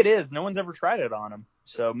maybe it is. No one's ever tried it on him,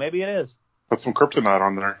 so maybe it is. Put some kryptonite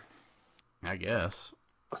on there. I guess.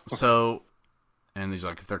 So, and he's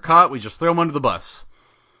like, if they're caught, we just throw them under the bus.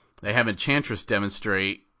 They have Enchantress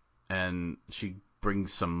demonstrate, and she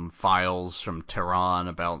brings some files from Tehran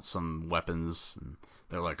about some weapons. And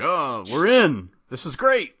they're like, oh, we're in. This is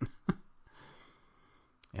great.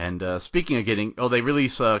 And speaking of they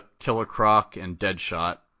release Killer Croc and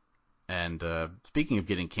Deadshot. And speaking of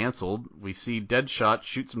getting canceled, we see Deadshot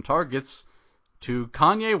shoot some targets to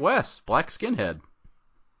Kanye West, Black Skinhead.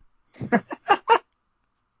 Of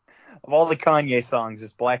all the Kanye songs,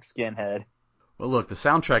 it's Black Skinhead. Well, look, the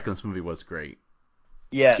soundtrack in this movie was great.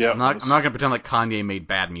 Yes. I'm not going to pretend like Kanye made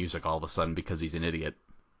bad music all of a sudden because he's an idiot.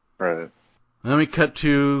 Right. And then we cut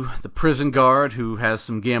to the prison guard who has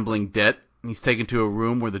some gambling debt. He's taken to a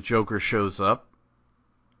room where the Joker shows up.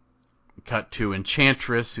 Cut to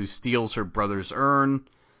Enchantress, who steals her brother's urn.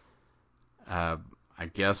 I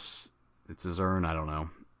guess it's his urn, I don't know.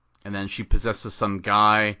 And then she possesses some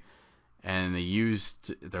guy, And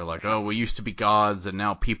they're like, oh, we used to be gods, and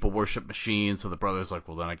now people worship machines. So the brother's like,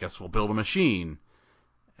 well, then I guess we'll build a machine.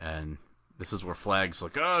 And this is where Flag's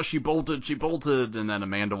like, oh, she bolted. And then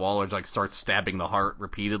Amanda Waller like starts stabbing the heart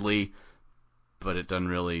repeatedly, but it doesn't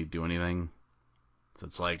really do anything. So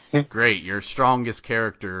it's like, great, your strongest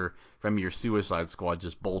character from your Suicide Squad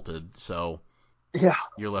just bolted, so yeah,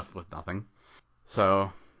 you're left with nothing.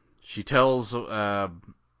 So she tells...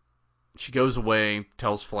 She goes away,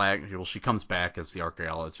 tells Flag, well, she comes back as the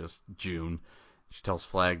archaeologist, June. She tells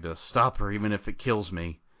Flag to stop her even if it kills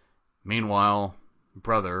me. Meanwhile,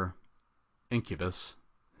 brother, Incubus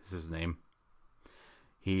is his name.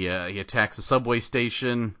 He attacks a subway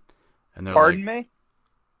station, and they're Pardon me?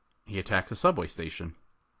 He attacks a subway station.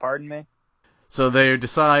 Pardon me? So they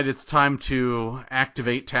decide it's time to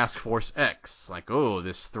activate Task Force X. Like, oh,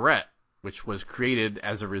 this threat, which was created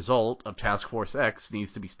as a result of Task Force X,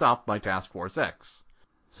 needs to be stopped by Task Force X.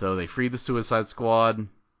 So they free the Suicide Squad,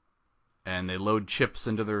 and they load chips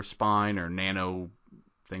into their spine, or nano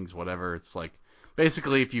things, whatever. It's like,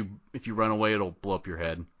 basically, if you run away, it'll blow up your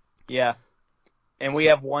head. Yeah. And we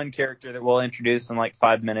have one character that we'll introduce in like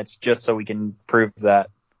 5 minutes, just so we can prove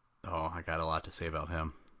that. Oh, I got a lot to say about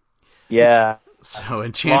him. Yeah. So Law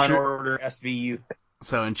and Order SVU.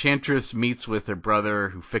 So Enchantress meets with her brother,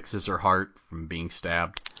 who fixes her heart from being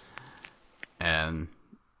stabbed. And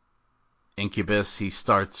Incubus, he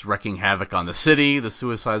starts wreaking havoc on the city. The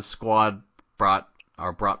Suicide Squad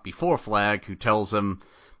are brought before Flag, who tells them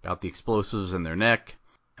about the explosives in their neck.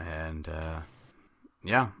 And,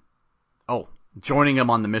 yeah. Oh, joining him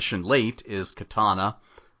on the mission late is Katana,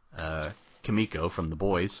 Kimiko from The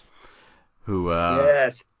Boys, who,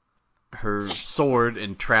 yes. her sword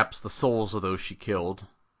entraps the souls of those she killed,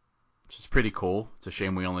 which is pretty cool. It's a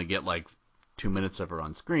shame we only get like 2 minutes of her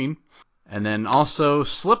on screen. And then also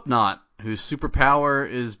Slipknot, whose superpower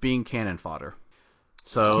is being cannon fodder.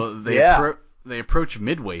 So they approach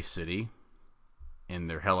Midway City, and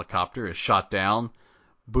their helicopter is shot down.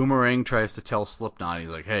 Boomerang tries to tell Slipknot, he's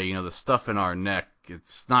like, hey, the stuff in our neck,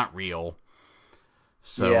 it's not real.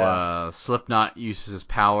 So Slipknot uses his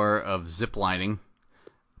power of ziplining.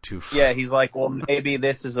 Yeah, he's like, well, maybe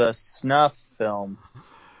this is a snuff film.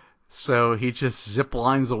 So he just zip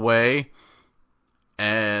lines away,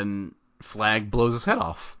 and Flag blows his head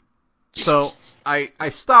off. So I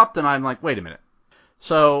stopped, and I'm like, wait a minute.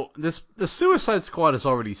 So the Suicide Squad is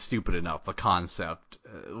already stupid enough, the concept.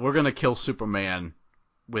 We're going to kill Superman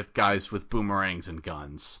with guys with boomerangs and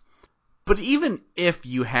guns. But even if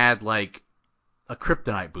you had, like, a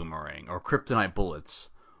kryptonite boomerang or kryptonite bullets,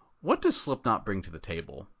 what does Slipknot bring to the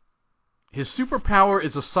table? His superpower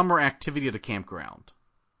is a summer activity at a campground.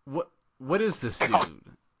 What is this dude?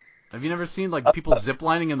 Have you never seen like people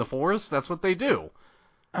ziplining in the forest? That's what they do.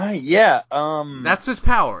 Yeah. That's his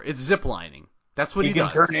power. It's ziplining. That's what he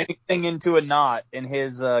does. He can turn anything into a knot, and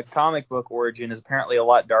his comic book origin is apparently a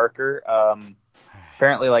lot darker.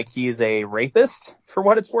 Apparently, like, he is a rapist, for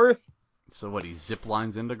what it's worth. So what, he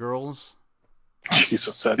ziplines into girls?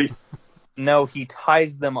 Jesus, Eddie. No, he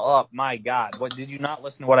ties them up. My God. What, did you not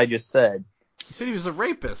listen to what I just said? He said he was a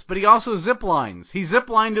rapist, but he also ziplines. He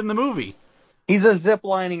ziplined in the movie. He's a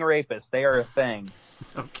ziplining rapist. They are a thing.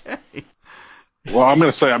 Okay. Well, I'm going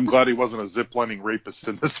to say I'm glad he wasn't a ziplining rapist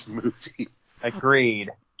in this movie. Agreed.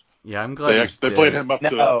 Yeah, I'm glad they played him up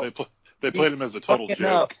to they played him as a total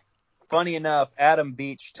joke. Funny enough, Adam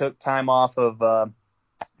Beach took time off of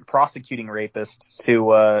prosecuting rapists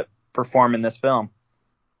to perform in this film.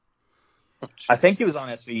 I think he was on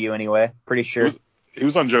SVU anyway. Pretty sure. He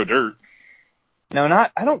was on Joe Dirt. No,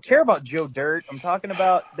 I don't care about Joe Dirt. I'm talking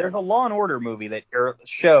about, there's a Law and Order movie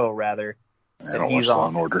show rather. I don't watch Law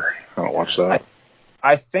and Order. I don't watch that.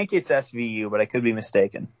 I think it's SVU, but I could be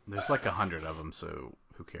mistaken. There's like 100 of them, so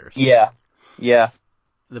who cares? Yeah.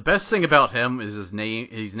 The best thing about him is his name.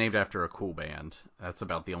 He's named after a cool band. That's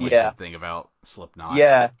about the only good thing about Slipknot.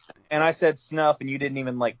 Yeah, and I said Snuff, and you didn't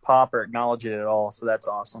even like pop or acknowledge it at all, so that's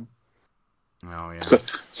awesome. Oh, yeah.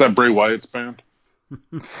 Is that Bray Wyatt's band?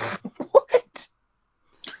 What?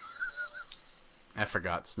 I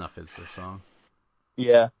forgot Snuff is their song.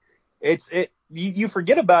 Yeah. You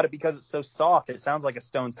forget about it because it's so soft. It sounds like a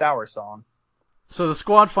Stone Sour song. So the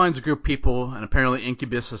squad finds a group of people, and apparently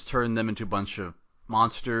Incubus has turned them into a bunch of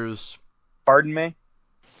monsters. Pardon me?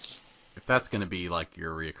 If that's going to be like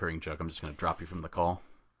your reoccurring joke, I'm just going to drop you from the call.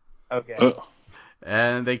 Okay.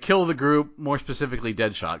 And they kill the group. More specifically,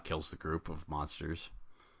 Deadshot kills the group of monsters.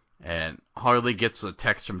 And Harley gets a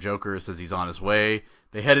text from Joker, says he's on his way.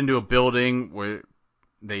 They head into a building where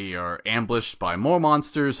they are ambushed by more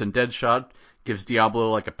monsters, and Deadshot gives Diablo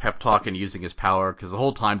like a pep talk and using his power, because the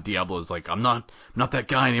whole time Diablo is like, I'm not that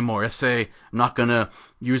guy anymore. I'm not gonna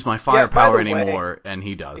use my firepower anymore, and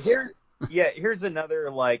he does. Here's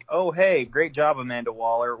another like, oh hey, great job, Amanda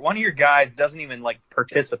Waller. One of your guys doesn't even like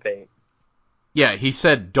participate. Yeah, he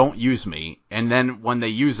said, don't use me, and then when they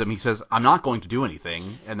use him, he says, I'm not going to do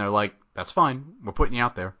anything, and they're like, that's fine, we're putting you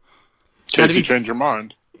out there. In case you change your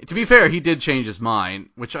mind. To be fair, he did change his mind,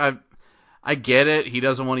 which I get it. He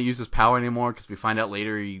doesn't want to use his power anymore, because we find out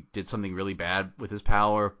later he did something really bad with his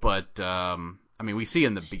power, but, I mean, we see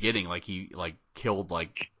in the beginning, like, he, like, killed,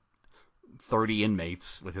 like, 30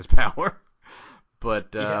 inmates with his power,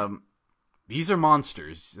 but, these are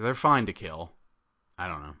monsters. They're fine to kill. I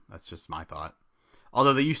don't know. That's just my thought.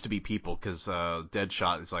 Although they used to be people, because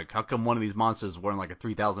Deadshot is like, how come one of these monsters is wearing like a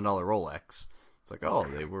 $3,000 Rolex? It's like, oh,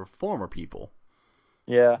 they were former people.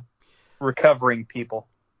 Yeah, recovering people.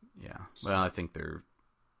 Yeah. Well, I think they're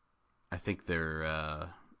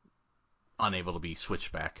unable to be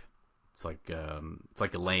switched back. It's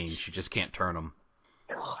like Elaine. She just can't turn them.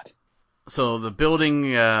 God. So the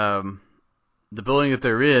building that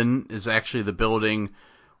they're in is actually the building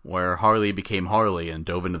where Harley became Harley and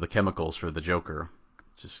dove into the chemicals for the Joker.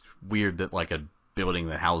 Just weird that like a building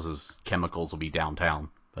that houses chemicals will be downtown,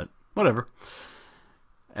 but whatever.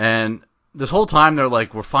 And this whole time they're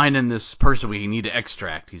like, we're finding this person we need to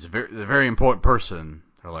extract. He's a very important person.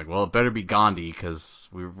 They're like, well, it better be Gandhi because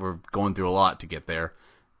we're going through a lot to get there.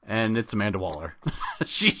 And it's Amanda Waller.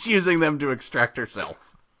 She's using them to extract herself.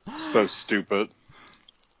 So stupid.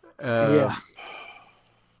 Yeah.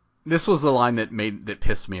 This was the line that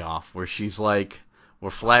pissed me off, where she's like,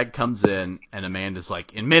 where Flag comes in and Amanda's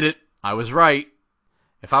like, admit it, I was right.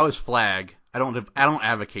 If I was Flag, I don't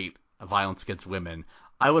advocate violence against women.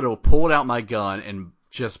 I would have pulled out my gun and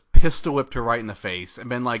just pistol whipped her right in the face and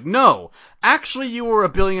been like, no, actually you were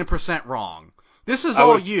 1,000,000,000% wrong. This is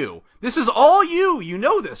all you. This is all you. You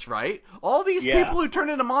know this, right? All these people who turn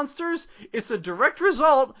into monsters, it's a direct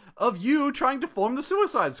result of you trying to form the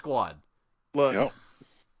Suicide Squad. Look,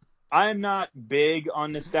 I'm not big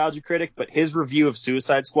on Nostalgia Critic, but his review of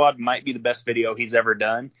Suicide Squad might be the best video he's ever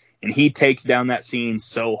done, and he takes down that scene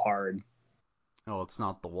so hard. Oh, it's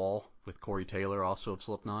not The Wall with Corey Taylor, also of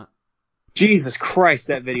Slipknot? Jesus Christ,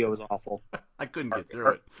 that video was awful. I couldn't get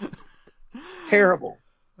through it. Terrible.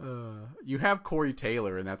 You have Corey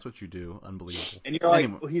Taylor, and that's what you do. Unbelievable. And you're like,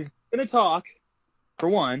 well, he's going to talk. For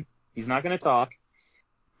one, he's not going to talk.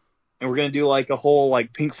 And we're going to do like a whole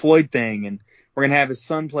like Pink Floyd thing, and we're going to have his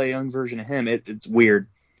son play a young version of him. It's weird.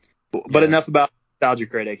 But enough about Nostalgia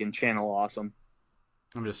Critic and Channel Awesome.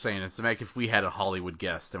 I'm just saying, it's like if we had a Hollywood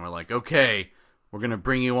guest, and we're like, okay, we're going to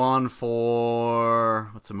bring you on for...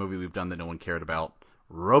 What's a movie we've done that no one cared about?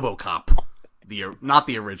 RoboCop. Not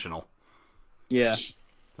the original. Yeah.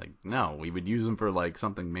 It's like, no, we would use them for like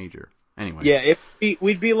something major. Anyway. Yeah,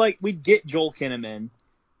 we'd get Joel Kinnaman,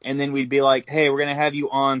 and then we'd be like, hey, we're gonna have you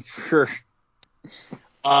on for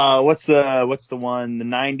what's the one, the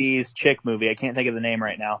 90s chick movie? I can't think of the name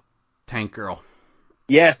right now. Tank Girl.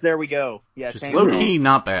 Yes, there we go. Yeah, Tank Girl. Low key,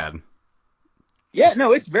 not bad. Yeah,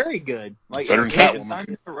 no, it's very good. Like better than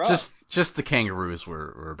Catwoman. Just the kangaroos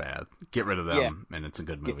were bad. Get rid of them, and it's a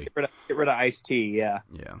good movie. Get rid of Ice-T. Yeah.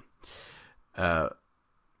 Yeah.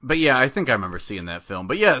 But yeah, I think I remember seeing that film.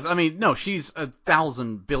 But yes, I mean, no, she's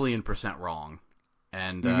 1,000 billion% wrong.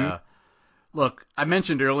 And look, I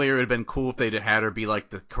mentioned earlier it'd been cool if they'd had her be like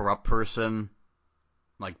the corrupt person,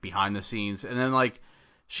 like behind the scenes, and then like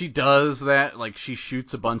she does that, like she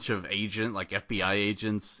shoots a bunch of FBI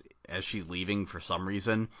agents as she's leaving for some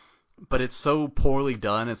reason. But it's so poorly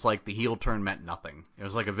done. It's like the heel turn meant nothing. It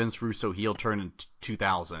was like a Vince Russo heel turn in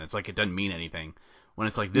 2000. It's like it doesn't mean anything. When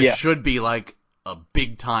it's like this should be like a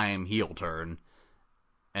big time heel turn,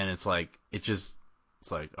 and it's like it's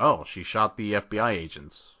like, oh, she shot the FBI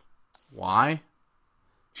agents. Why?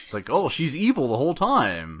 It's like, oh, she's evil the whole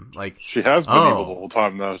time. Like she has been evil the whole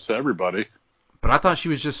time though to everybody. But I thought she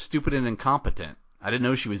was just stupid and incompetent. I didn't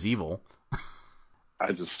know she was evil.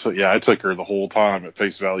 I took her the whole time at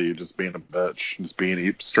face value, just being a bitch, just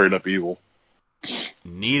being straight up evil.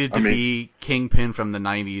 Needed to be Kingpin from the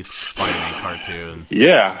 90s Spider-Man cartoon.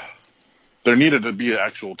 Yeah. There needed to be an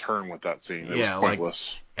actual turn with that scene. It was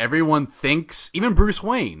pointless. Like, everyone thinks, even Bruce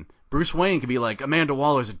Wayne could be like, Amanda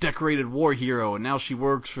Waller's a decorated war hero, and now she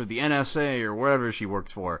works for the NSA or wherever she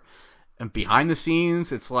works for. And behind the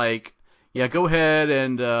scenes, it's like, yeah, go ahead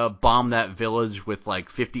and bomb that village with like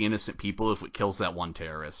 50 innocent people if it kills that one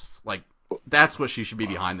terrorist. Like, that's what she should be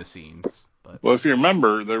behind the scenes. But. Well, if you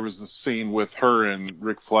remember, there was a scene with her and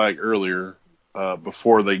Rick Flag earlier,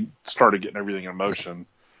 before they started getting everything in motion.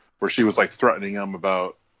 where she was like threatening him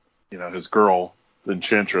about, his girl, the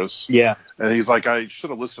Enchantress. Yeah. And he's like, I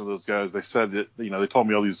should have listened to those guys. They said that, they told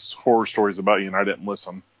me all these horror stories about you and I didn't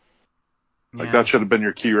listen. Like, that should have been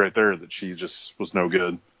your key right there, that she just was no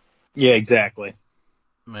good. Yeah, exactly.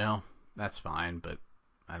 Well, that's fine, but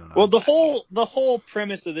I don't know. Well, the whole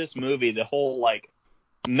premise of this movie, the whole, like,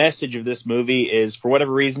 message of this movie is, for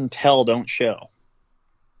whatever reason, tell, don't show.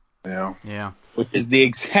 Yeah. Yeah. Which is the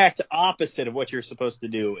exact opposite of what you're supposed to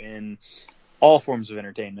do in all forms of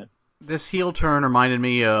entertainment. This heel turn reminded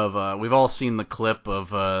me of, we've all seen the clip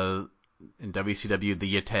of, in WCW,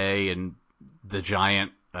 the Yeti and the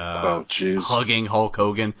Giant hugging Hulk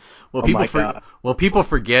Hogan. What people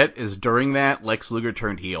forget is during that, Lex Luger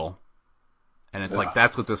turned heel. And it's like,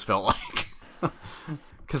 that's what this felt like.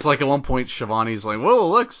 Because, like, at one point, Shivani's like, well,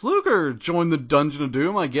 Lex Luger joined the Dungeon of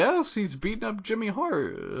Doom, I guess. He's beating up Jimmy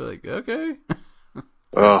Hart. Like, okay.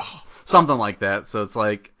 Something like that. So it's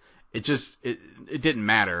like, it didn't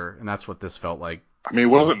matter, and that's what this felt like. I mean,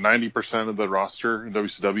 wasn't 90% of the roster in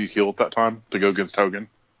WCW heel at that time to go against Hogan?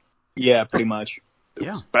 Yeah, pretty much. It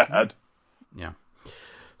was bad. Yeah.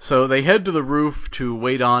 So they head to the roof to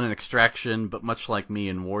wait on an extraction, but much like me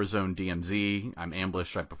in Warzone DMZ, I'm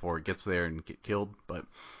ambushed right before it gets there and get killed. But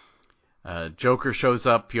Joker shows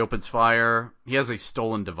up, he opens fire. He has a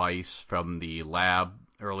stolen device from the lab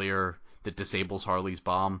earlier that disables Harley's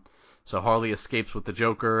bomb. So Harley escapes with the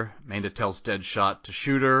Joker. Amanda tells Deadshot to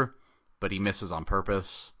shoot her, but he misses on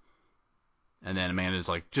purpose. And then Amanda's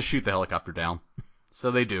like, just shoot the helicopter down. So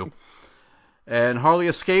they do. And Harley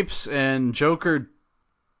escapes, and Joker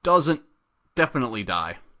doesn't definitely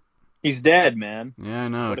die. He's dead, man. Yeah, I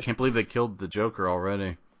know. I can't believe they killed the Joker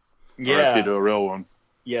already. Yeah. R.I.P. to a real one.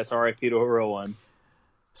 Yes, R.I.P. to a real one.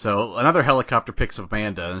 So another helicopter picks up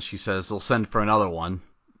Amanda, and she says they'll send for another one.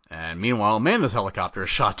 And meanwhile, Amanda's helicopter is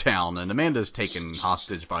shot down, and Amanda's taken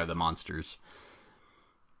hostage by the monsters.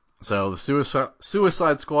 So the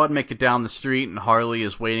Suicide Squad make it down the street, and Harley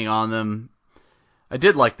is waiting on them. I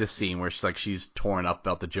did like this scene where she's torn up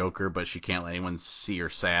about the Joker, but she can't let anyone see her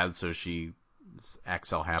sad, so she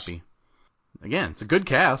acts all happy. Again, it's a good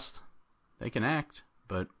cast. They can act,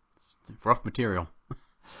 but it's rough material.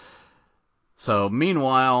 So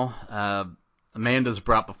meanwhile, Amanda's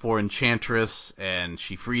brought before Enchantress, and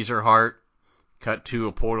she frees her heart. Cut to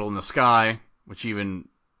a portal in the sky, which even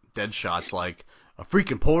Deadshot's like, a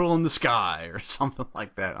freaking portal in the sky, or something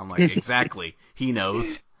like that. I'm like, exactly. He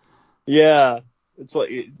knows. Yeah. It's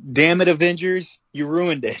like, damn it, Avengers, you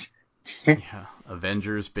ruined it. Yeah.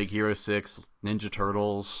 Avengers, Big Hero 6, Ninja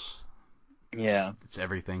Turtles. Yeah. It's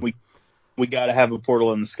everything. We gotta have a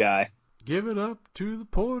portal in the sky. Give it up to the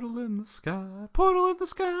portal in the sky. Portal in the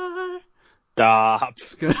sky. Stop.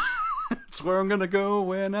 It's where I'm gonna go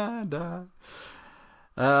when I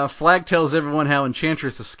die. Flag tells everyone how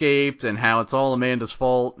Enchantress escaped and how it's all Amanda's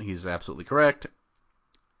fault. He's absolutely correct.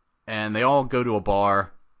 And they all go to a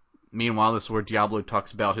bar. Meanwhile, this is where Diablo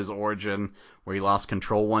talks about his origin, where he lost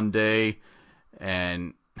control one day.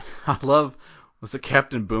 And I love, was it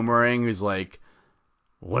Captain Boomerang who's like,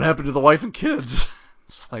 what happened to the wife and kids?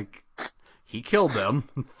 It's like, he killed them.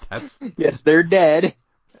 Yes, they're dead.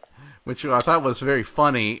 Which I thought was very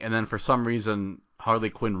funny, and then for some reason, Harley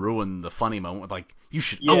Quinn ruined the funny moment with like, you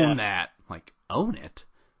should own that. Like, own it?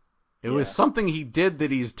 It was something he did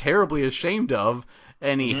that he's terribly ashamed of,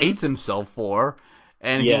 and he hates himself for.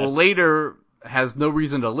 And he later has no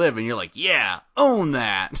reason to live, and you're like, yeah, own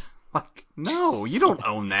that. Like, no, you don't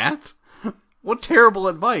own that. What terrible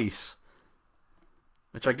advice.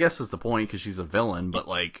 Which I guess is the point, because she's a villain, but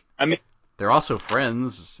like, I mean, they're also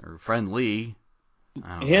friends, or friendly.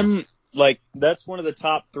 Like, that's one of the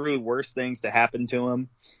top 3 worst things to happen to him,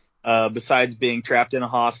 besides being trapped in a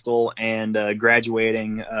hostel and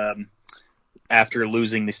graduating after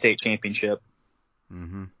losing the state championship.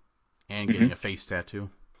 Mm-hmm. And getting a face tattoo.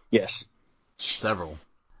 Yes. Several.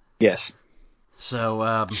 Yes.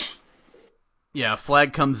 So,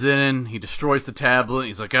 Flag comes in, he destroys the tablet,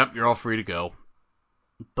 he's like, yep, you're all free to go.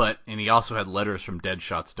 And he also had letters from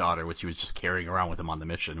Deadshot's daughter, which he was just carrying around with him on the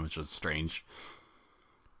mission, which was strange.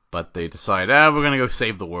 But they decide, we're going to go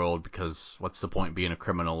save the world, because what's the point being a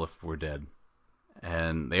criminal if we're dead?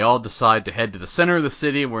 And they all decide to head to the center of the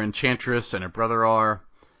city where Enchantress and her brother are.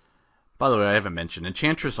 By the way, I haven't mentioned,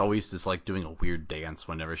 Enchantress always is like doing a weird dance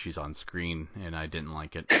whenever she's on screen, and I didn't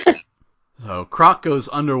like it. So Croc goes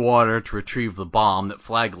underwater to retrieve the bomb that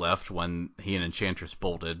Flag left when he and Enchantress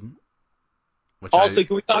bolted. Can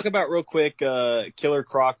we talk about real quick, Killer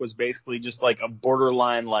Croc was basically just like a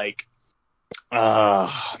borderline, like,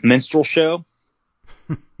 minstrel show?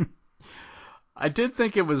 I did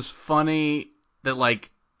think it was funny that,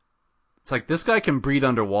 like, It's like, this guy can breathe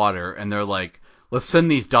underwater, and they're like, let's send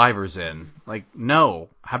these divers in. Like, no.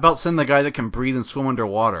 How about send the guy that can breathe and swim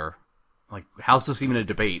underwater? Like, how's this even a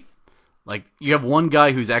debate? Like, you have one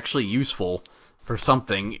guy who's actually useful for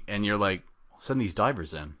something, and you're like, send these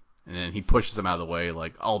divers in. And then he pushes them out of the way,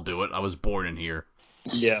 like, I'll do it. I was born in here.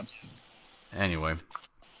 Yeah. Anyway.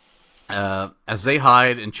 As they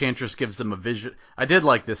hide, Enchantress gives them a vision. I did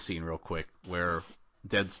like this scene real quick, where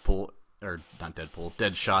Deadshot's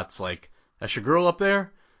like, that's your girl up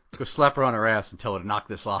there? Go slap her on her ass and tell her to knock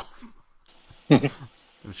this off. It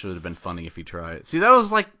should have been funny if he tried. See, that was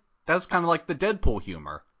kind of like the Deadpool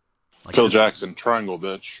humor. Like Phil Jackson, triangle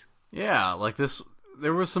bitch. Yeah, like this.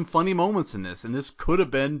 There were some funny moments in this, and this could have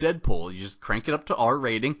been Deadpool. You just crank it up to R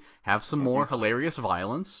rating, have some more hilarious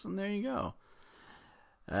violence, and there you go.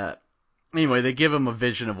 Anyway, they give him a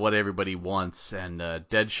vision of what everybody wants, and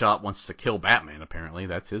Deadshot wants to kill Batman, apparently.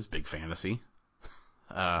 That's his big fantasy.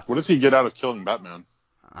 What does he get out of killing Batman?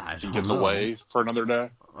 He gets away for another day?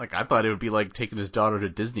 Like, I thought it would be like taking his daughter to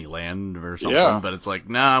Disneyland or something, Yeah. But it's like,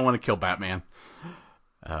 nah, I want to kill Batman.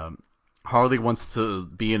 Harley wants to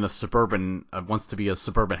be a suburban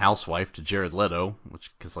housewife to Jared Leto,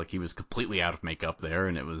 because like he was completely out of makeup there,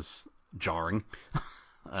 and it was jarring.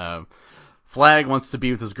 Flag wants to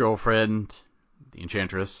be with his girlfriend, the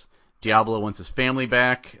Enchantress. Diablo wants his family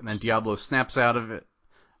back, and then Diablo snaps out of it.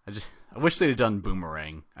 I wish they'd have done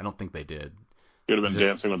Boomerang. I don't think they did. Could have been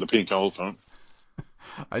dancing with the pink elephant.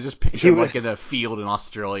 I just picture him like in a field in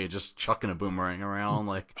Australia, just chucking a boomerang around,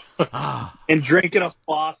 like, And drinking a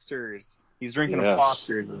Foster's. He's drinking a Yes.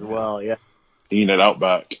 Foster's as well, yeah. Eating it out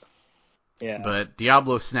back. Yeah. But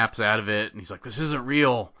Diablo snaps out of it, and he's like, this isn't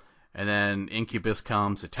real. And then Incubus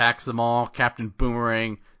comes, attacks them all. Captain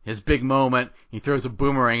Boomerang, his big moment, he throws a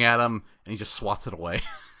boomerang at him, and he just swats it away.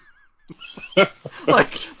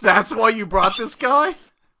 Like, that's why you brought this guy?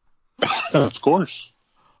 Of course.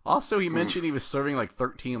 Also, he mentioned he was serving like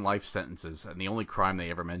 13 life sentences, and the only crime they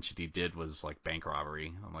ever mentioned he did was like bank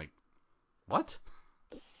robbery. I'm like, what?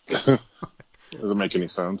 Doesn't make any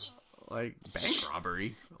sense. Like, bank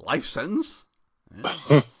robbery? Life sentence?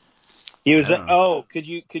 Yeah. He was could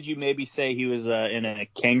you maybe say he was in a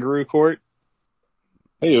kangaroo court?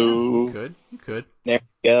 Hey-o. You could. There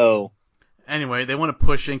we go. Anyway, they want to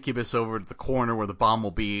push Incubus over to the corner where the bomb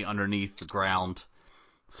will be underneath the ground.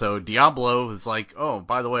 So Diablo is like, oh,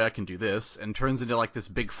 by the way, I can do this, and turns into like this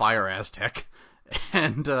big fire Aztec,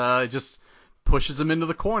 and just pushes him into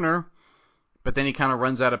the corner. But then he kind of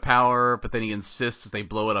runs out of power, but then he insists that they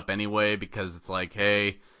blow it up anyway, because it's like,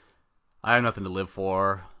 hey, I have nothing to live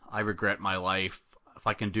for. I regret my life. If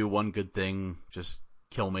I can do one good thing, just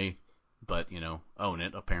kill me. But, own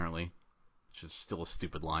it, apparently. Which is still a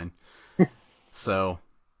stupid line. So,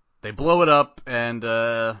 they blow it up, and,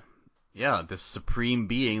 this supreme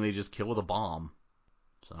being, they just kill with a bomb.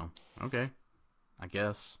 So, okay. I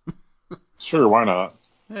guess. Sure, why not?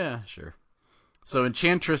 Yeah, sure. So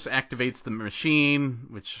Enchantress activates the machine,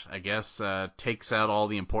 which I guess takes out all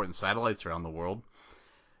the important satellites around the world.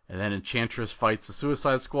 And then Enchantress fights the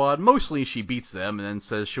Suicide Squad. Mostly she beats them and then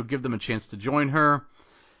says she'll give them a chance to join her.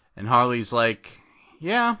 And Harley's like,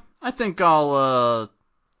 yeah, I think I'll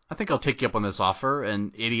take you up on this offer.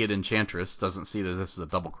 And idiot Enchantress doesn't see that this is a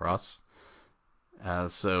double cross.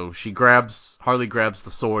 So Harley grabs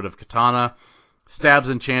the sword of Katana, stabs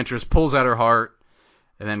Enchantress, pulls out her heart,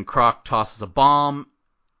 and then Croc tosses a bomb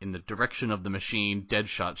in the direction of the machine.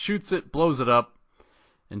 Deadshot shoots it, blows it up.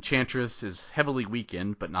 Enchantress is heavily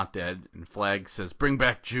weakened, but not dead, and Flag says, bring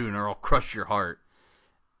back June or I'll crush your heart.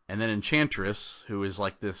 And then Enchantress, who is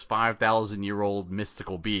like this 5,000-year-old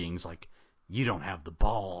mystical being, is like, you don't have the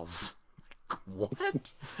balls.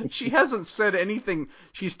 What? She hasn't said anything.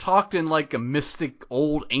 She's talked in like a mystic,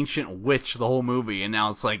 old, ancient witch the whole movie, and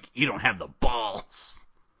now it's like, you don't have the balls.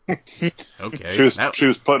 Okay. She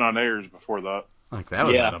was putting on airs before that. Like, that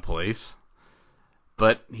was out of place.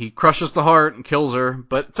 But he crushes the heart and kills her,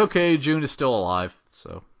 but it's okay, June is still alive,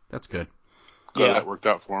 so that's good. Glad that worked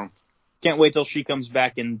out for him. Can't wait till she comes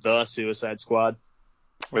back in the Suicide Squad.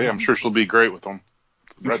 Well, yeah, I'm sure she'll be great with them.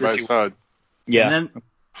 Right by his side. Yeah.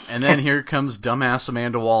 And then here comes dumbass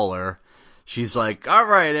Amanda Waller. She's like, all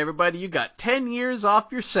right, everybody, you got 10 years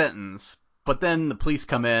off your sentence. But then the police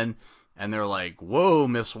come in, and they're like, whoa,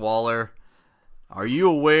 Miss Waller, are you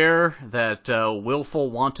aware that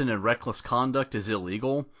willful, wanton, and reckless conduct is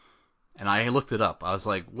illegal? And I looked it up. I was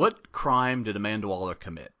like, what crime did Amanda Waller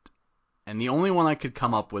commit? And the only one I could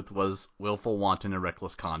come up with was willful, wanton, and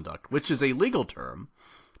reckless conduct, which is a legal term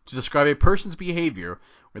to describe a person's behavior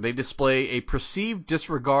where they display a perceived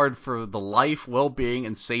disregard for the life, well-being,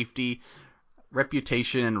 and safety,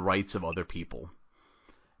 reputation, and rights of other people.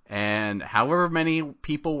 And however many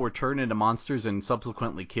people were turned into monsters and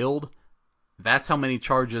subsequently killed, that's how many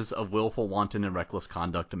charges of willful, wanton, and reckless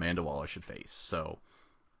conduct Amanda Waller should face. So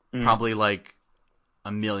probably like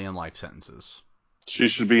 1 million life sentences. She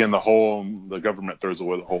should be in the hole, and the government throws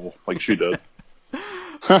away the hole like she did.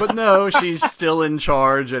 But no, she's still in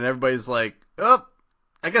charge, and everybody's like, oh,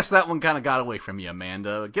 I guess that one kind of got away from you,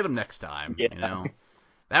 Amanda. Get him next time, Yeah. you know?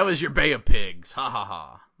 That was your Bay of Pigs. Ha ha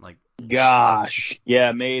ha. Like, gosh.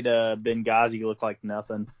 Yeah, made Benghazi look like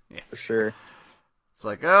nothing. Yeah. For sure. It's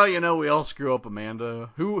like, oh, you know, we all screw up, Amanda.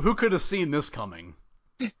 Who could have seen this coming?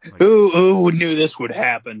 Like, Who knew this would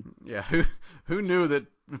happen? Yeah, who knew that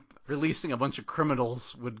releasing a bunch of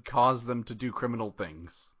criminals would cause them to do criminal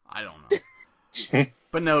things? I don't know.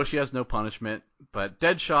 But no, she has no punishment. But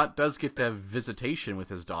Deadshot does get to have visitation with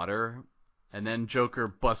his daughter, and then Joker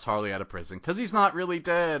busts Harley out of prison because he's not really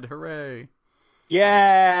dead. Hooray!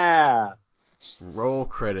 Yeah. Roll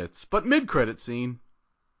credits. But mid-credit scene,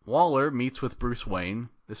 Waller meets with Bruce Wayne.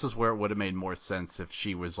 This is where it would have made more sense if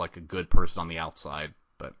she was like a good person on the outside,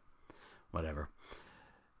 but whatever.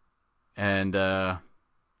 And I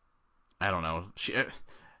don't know.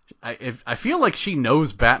 I feel like she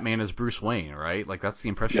knows Batman as Bruce Wayne, right? Like that's the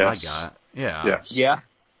impression Yes. I got. Yeah. Yes. Yeah.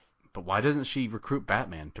 But why doesn't she recruit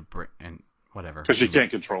Batman to bring and whatever? Because she can't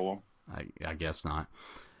control him. I guess not.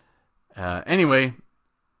 Anyway,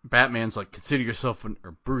 Batman's like, consider yourself,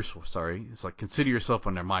 or Bruce, sorry, is like, consider yourself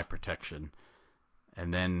under my protection.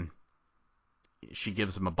 And then she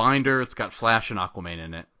gives him a binder. It's got Flash and Aquaman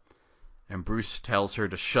in it. And Bruce tells her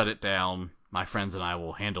to shut it down. My friends and I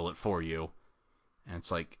will handle it for you. And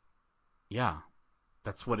it's like, yeah,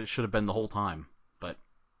 that's what it should have been the whole time. But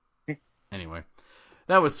anyway,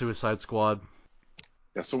 that was Suicide Squad.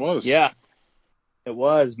 Yes, it was. Yeah. It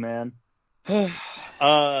was, man.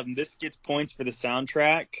 This gets points for the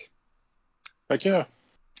soundtrack. Heck yeah.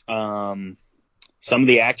 Some of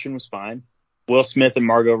the action was fine. Will Smith and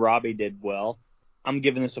Margot Robbie did well. I'm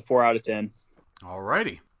giving this a 4 out of 10.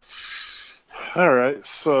 Alrighty. All right,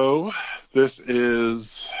 so this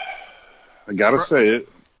is, I gotta say it.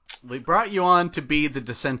 We brought you on to be the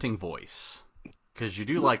dissenting voice because you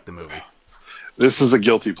do like the movie. This is a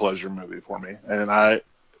guilty pleasure movie for me, and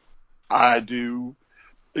I do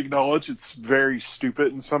acknowledge it's very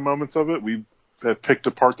stupid in some moments of it. We have picked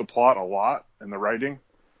apart the plot a lot and the writing.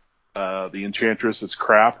 The Enchantress is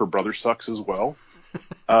crap. Her brother sucks as well.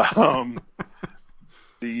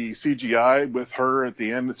 The CGI with her at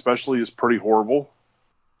the end especially is pretty horrible.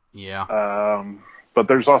 Yeah. But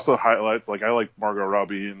there's also highlights. Like, I like Margot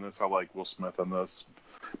Robbie in this. I like Will Smith in this.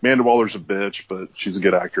 Amanda Waller's a bitch, but she's a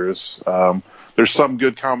good actress. There's some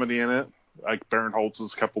good comedy in it. Like Baron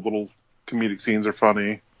Holtz's couple little comedic scenes are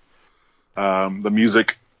funny. The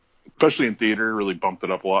music, especially in theater, really bumped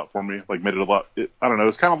it up a lot for me. Like, made it a lot. I don't know.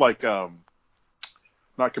 It's kind of like,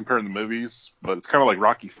 not comparing the movies, but it's kind of like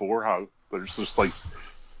Rocky IV. How there's just like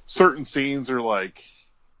certain scenes are like,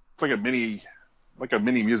 it's like a mini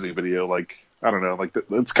music video. Like, I don't know. Like,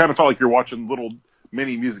 it's kind of felt like you're watching little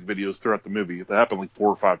mini music videos throughout the movie. That happened like 4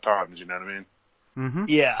 or 5 times. You know what I mean? Mm-hmm.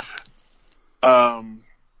 Yeah.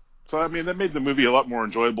 So, I mean, that made the movie a lot more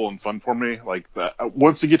enjoyable and fun for me. Like,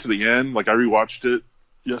 once you get to the end, like, I rewatched it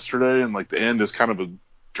yesterday, and, like, the end is kind of a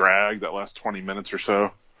drag, that last 20 minutes or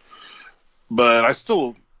so. But I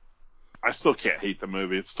still can't hate the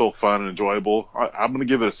movie. It's still fun and enjoyable. I'm going to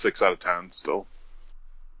give it a 6 out of 10 still.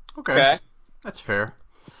 Okay. That's fair.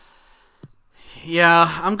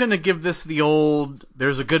 Yeah, I'm going to give this the old,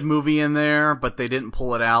 there's a good movie in there, but they didn't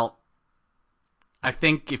pull it out. I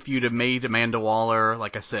think if you'd have made Amanda Waller,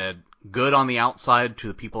 like I said, good on the outside to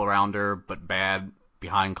the people around her, but bad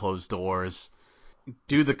behind closed doors,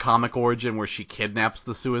 do the comic origin where she kidnaps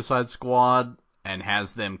the Suicide Squad and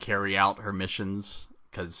has them carry out her missions,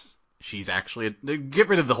 because she's actually get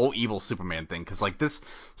rid of the whole evil Superman thing, because like this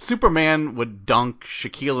Superman would dunk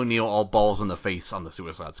Shaquille O'Neal all balls in the face on the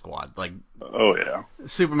Suicide Squad. Like, oh yeah,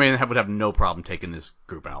 Superman would have no problem taking this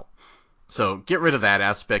group out. So get rid of that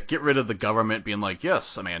aspect. Get rid of the government being like,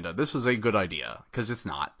 yes, Amanda, this is a good idea, because it's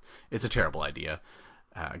not. It's a terrible idea.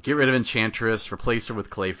 Get rid of Enchantress, replace her with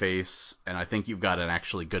Clayface, and I think you've got an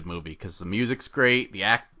actually good movie, because the music's great, the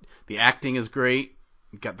acting is great,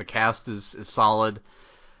 the cast is solid.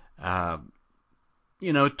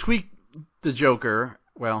 Tweak the Joker.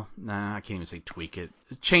 Well, nah, I can't even say tweak it.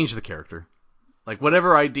 Change the character. Like,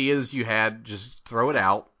 whatever ideas you had, just throw it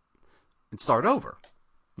out and start over.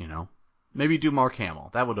 Maybe do Mark Hamill.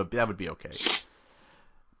 That would be okay.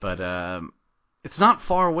 But it's not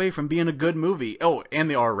far away from being a good movie. Oh, and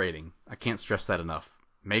the R rating. I can't stress that enough.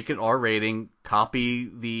 Make it R rating.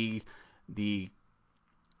 Copy the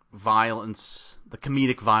violence, the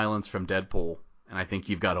comedic violence from Deadpool, and I think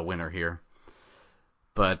you've got a winner here.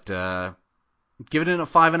 But give it a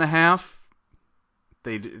 5.5.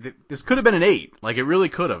 This could have been an 8. Like, it really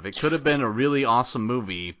could have. It could have been a really awesome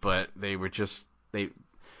movie, but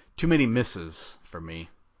too many misses for me.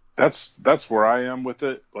 That's where I am with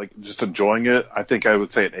it. Like, just enjoying it. I think I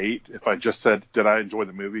would say an 8. If I just said, did I enjoy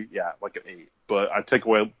the movie? Yeah, like an 8. But I take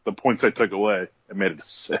away the points I took away and made it a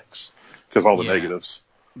 6 because all the negatives.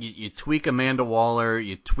 You tweak Amanda Waller,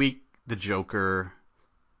 you tweak the Joker,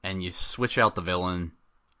 and you switch out the villain.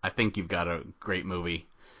 I think you've got a great movie,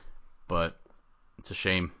 but it's a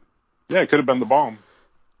shame. Yeah, it could have been the bomb.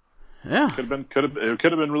 Yeah, it could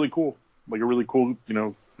have been really cool, like a really cool,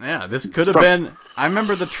 Yeah, this could have been. I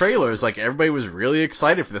remember the trailers. Like, everybody was really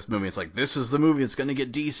excited for this movie. It's like, this is the movie that's going to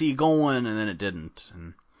get DC going, and then it didn't.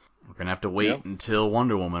 And we're going to have to wait until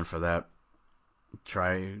Wonder Woman for that.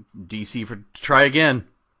 Try again.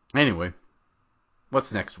 Anyway,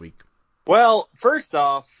 what's next week? Well, first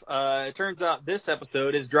off, it turns out this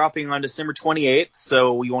episode is dropping on December 28th,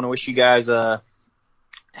 so we want to wish you guys a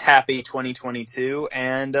happy 2022,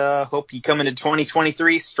 and hope you come into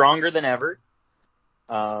 2023 stronger than ever.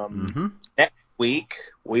 Next week,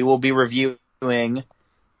 we will be reviewing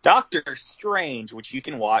Doctor Strange, which you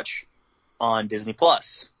can watch on Disney+.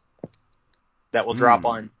 That will drop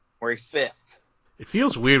on January 5th. It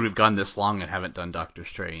feels weird we've gone this long and haven't done Doctor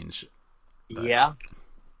Strange. Yeah.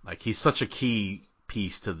 Like, he's such a key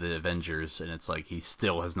piece to the Avengers, and it's like he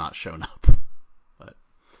still has not shown up. But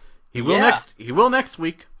he will next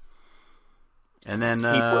week. And then he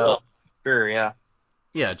will. Sure, yeah.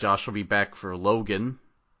 Yeah, Josh will be back for Logan.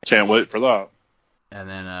 Can't wait for that. And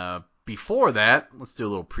then before that, let's do a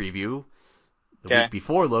little preview. The week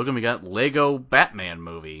before Logan, we got Lego Batman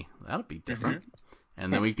movie. That'll be different.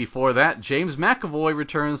 And the week before that, James McAvoy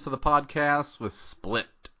returns to the podcast with Split.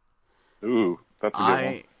 Ooh, that's a good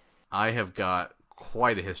one. I have got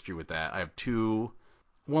quite a history with that. I have two.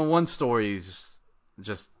 One story is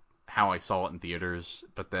just how I saw it in theaters,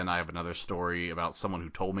 but then I have another story about someone who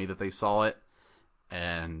told me that they saw it,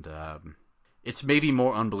 and it's maybe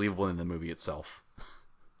more unbelievable than the movie itself.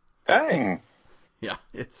 Hey. Yeah,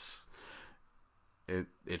 it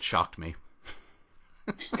shocked me.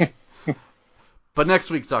 But next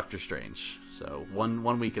week's Doctor Strange, so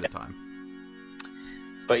one week at a time.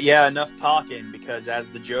 But yeah, enough talking, because as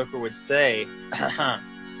the Joker would say,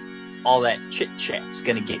 all that chit-chat's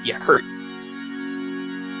gonna get you hurt.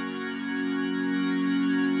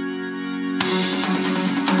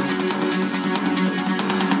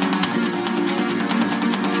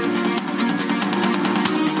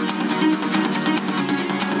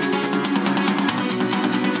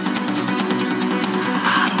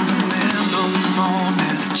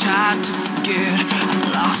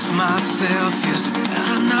 Myself,